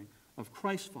gathering of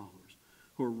Christ followers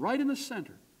who are right in the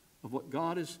center of what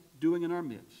God is doing in our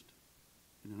midst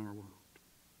and in our world.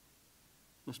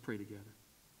 Let's pray together.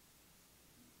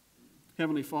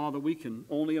 Heavenly Father, we can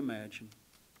only imagine.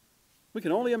 We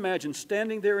can only imagine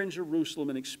standing there in Jerusalem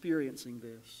and experiencing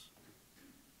this.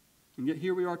 And yet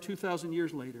here we are 2,000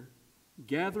 years later,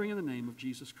 gathering in the name of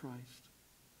Jesus Christ.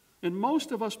 And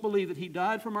most of us believe that He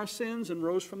died from our sins and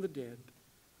rose from the dead.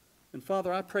 And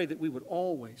Father, I pray that we would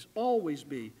always, always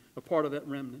be a part of that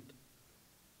remnant.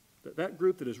 That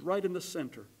group that is right in the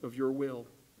center of your will.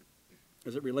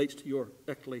 as it relates to your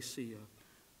ecclesia.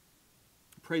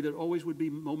 Pray there always would be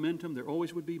momentum, there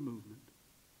always would be movement.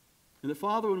 And that,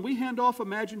 Father, when we hand off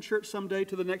Imagine Church someday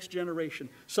to the next generation,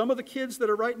 some of the kids that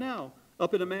are right now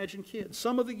up in Imagine Kids,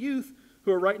 some of the youth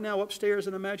who are right now upstairs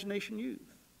in Imagination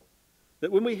Youth,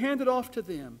 that when we hand it off to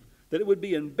them, that it would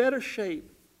be in better shape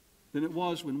than it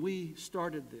was when we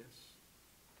started this.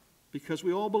 Because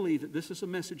we all believe that this is a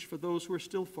message for those who are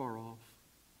still far off.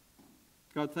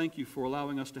 God, thank you for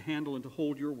allowing us to handle and to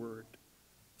hold your word.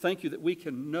 Thank you that we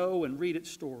can know and read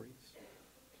its stories.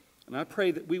 And I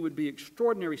pray that we would be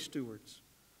extraordinary stewards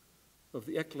of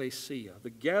the ecclesia, the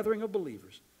gathering of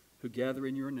believers who gather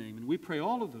in your name. And we pray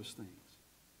all of those things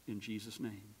in Jesus'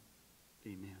 name.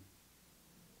 Amen.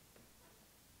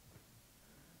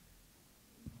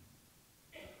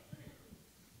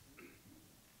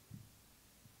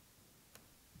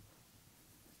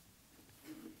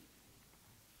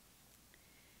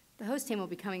 The host team will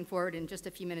be coming forward in just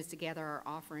a few minutes to gather our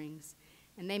offerings.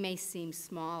 And they may seem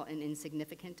small and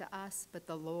insignificant to us, but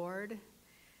the Lord,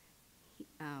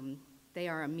 they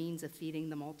are a means of feeding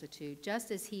the multitude,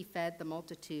 just as he fed the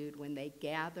multitude when they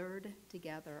gathered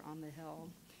together on the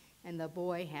hill. And the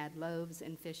boy had loaves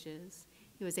and fishes.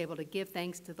 He was able to give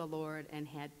thanks to the Lord and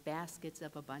had baskets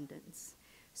of abundance.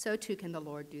 So too can the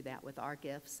Lord do that with our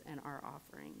gifts and our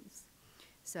offerings.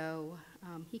 So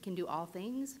he can do all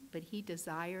things, but he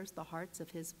desires the hearts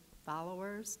of his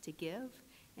followers to give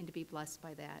and to be blessed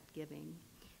by that giving.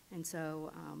 And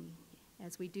so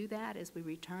as we do that, as we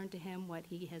return to him what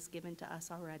he has given to us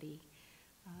already,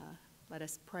 let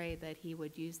us pray that he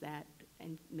would use that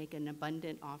and make an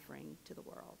abundant offering to the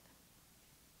world.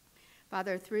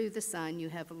 Father, through the Son, you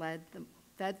have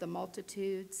fed the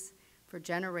multitudes for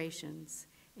generations,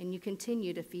 and you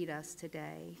continue to feed us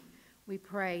today. We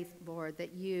pray, Lord,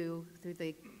 that you, through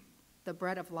the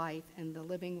bread of life and the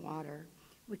living water,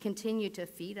 would continue to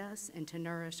feed us and to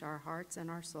nourish our hearts and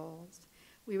our souls.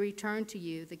 We return to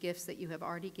you the gifts that you have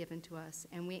already given to us,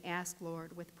 and we ask,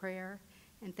 Lord, with prayer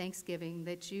and thanksgiving,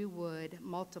 that you would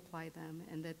multiply them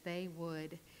and that they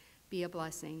would be a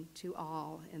blessing to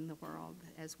all in the world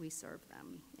as we serve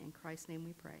them. In Christ's name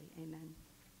we pray. Amen.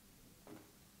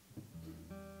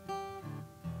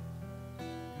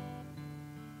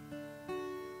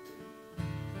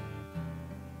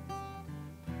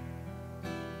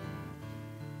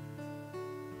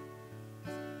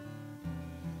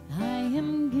 I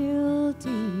am guilty,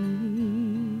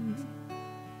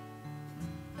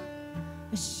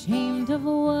 ashamed of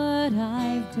what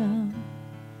I've done,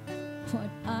 what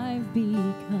I've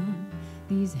become.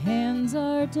 These hands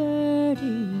are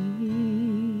dirty.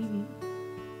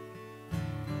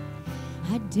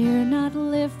 I dare not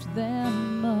lift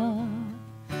them up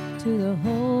to the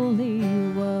Holy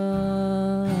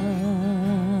One.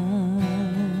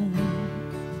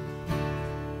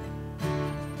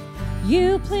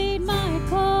 You plead my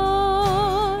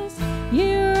cause,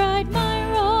 you right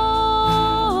my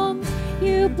wrongs,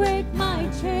 you break my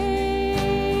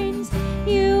chains,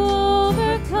 you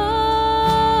overcome,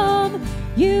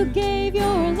 you gave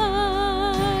your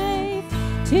life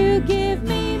to give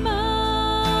me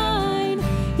mine.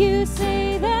 You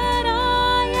say that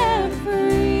I am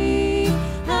free,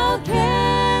 how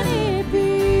can it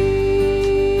be?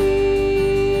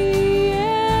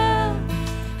 Yeah.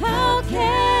 How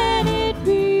can it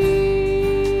be?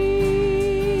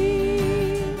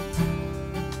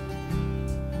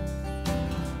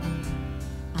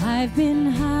 I've been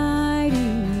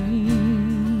hiding,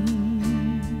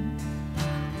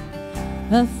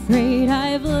 afraid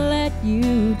I've let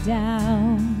you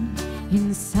down.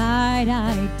 Inside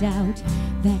I doubt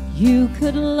that you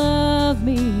could love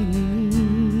me,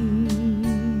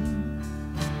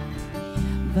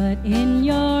 but in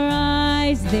your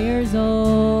eyes there's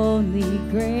only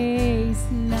grace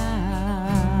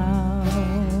now.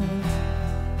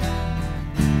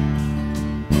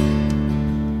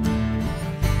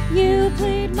 You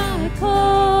plead my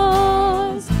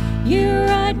cause, you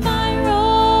right my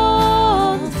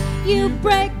wrongs, you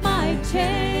break my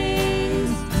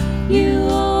chains, you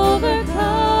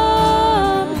overcome,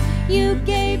 you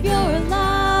gave your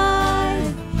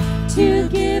life to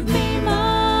give me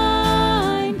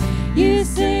mine. You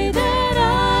say that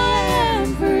I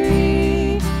am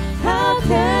free, how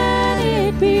can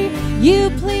it be? You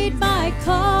plead my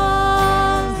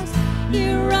cause,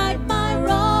 you right my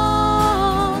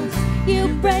wrongs, you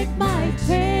break my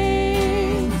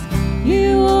chains,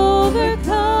 you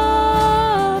overcome,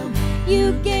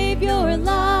 you gave your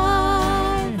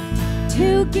life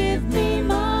to give me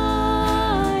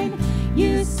mine.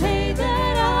 You say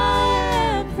that I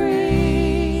am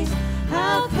free,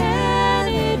 how can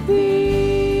it be?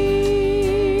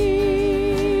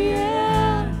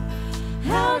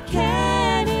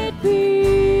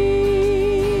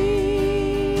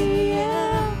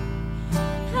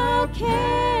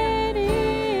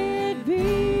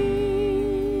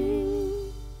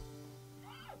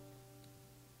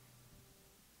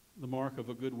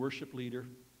 good worship leader,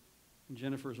 and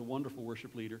Jennifer is a wonderful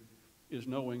worship leader, is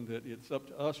knowing that it's up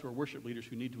to us who are worship leaders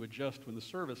who need to adjust when the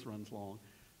service runs long.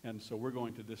 And so we're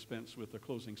going to dispense with the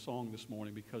closing song this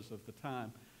morning because of the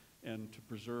time, and to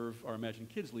preserve our Imagine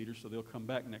Kids leaders so they'll come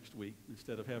back next week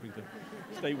instead of having to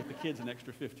stay with the kids an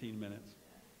extra 15 minutes.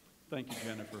 Thank you,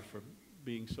 Jennifer, for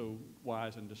being so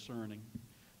wise and discerning.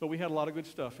 But we had a lot of good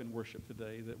stuff in worship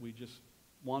today that we just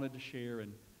wanted to share,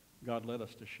 and God led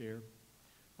us to share.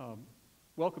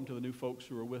 Welcome to the new folks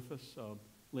who are with us.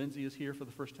 Lindsay is here for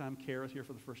the first time. Kara's here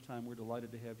for the first time. We're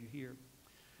delighted to have you here.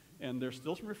 And there's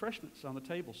still some refreshments on the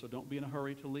table, so don't be in a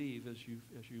hurry to leave as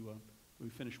we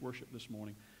finish worship this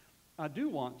morning. I do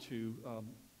want to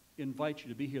invite you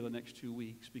to be here the next 2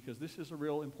 weeks, because this is a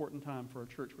real important time for our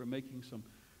church. We're making some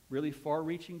really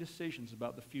far-reaching decisions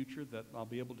about the future that I'll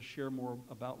be able to share more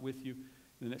about with you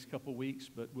in the next couple of weeks.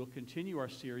 But we'll continue our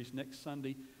series next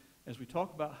Sunday as we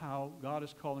talk about how God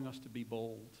is calling us to be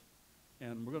bold.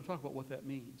 And we're going to talk about what that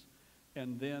means.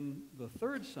 And then the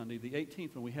third Sunday, the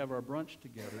 18th, when we have our brunch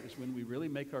together, is when we really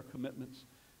make our commitments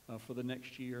for the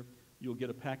next year. You'll get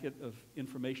a packet of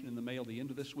information in the mail the end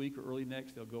of this week or early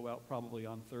next. They'll go out probably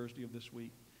on Thursday of this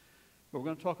week. But we're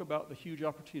going to talk about the huge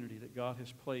opportunity that God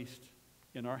has placed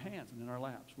in our hands and in our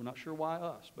laps. We're not sure why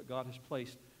us, but God has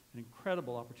placed an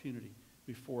incredible opportunity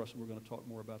before us, and we're going to talk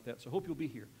more about that. So I hope you'll be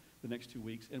here the next 2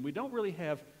 weeks. And we don't really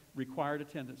have required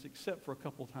attendance except for a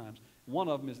couple of times. One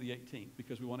of them is the 18th,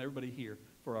 because we want everybody here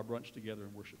for our brunch together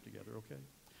and worship together, okay?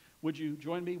 Would you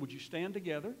join me? Would you stand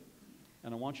together?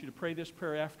 And I want you to pray this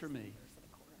prayer after me.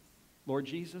 Lord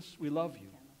Jesus, we love you.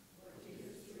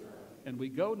 And we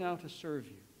go now to serve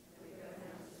you.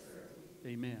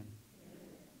 Amen.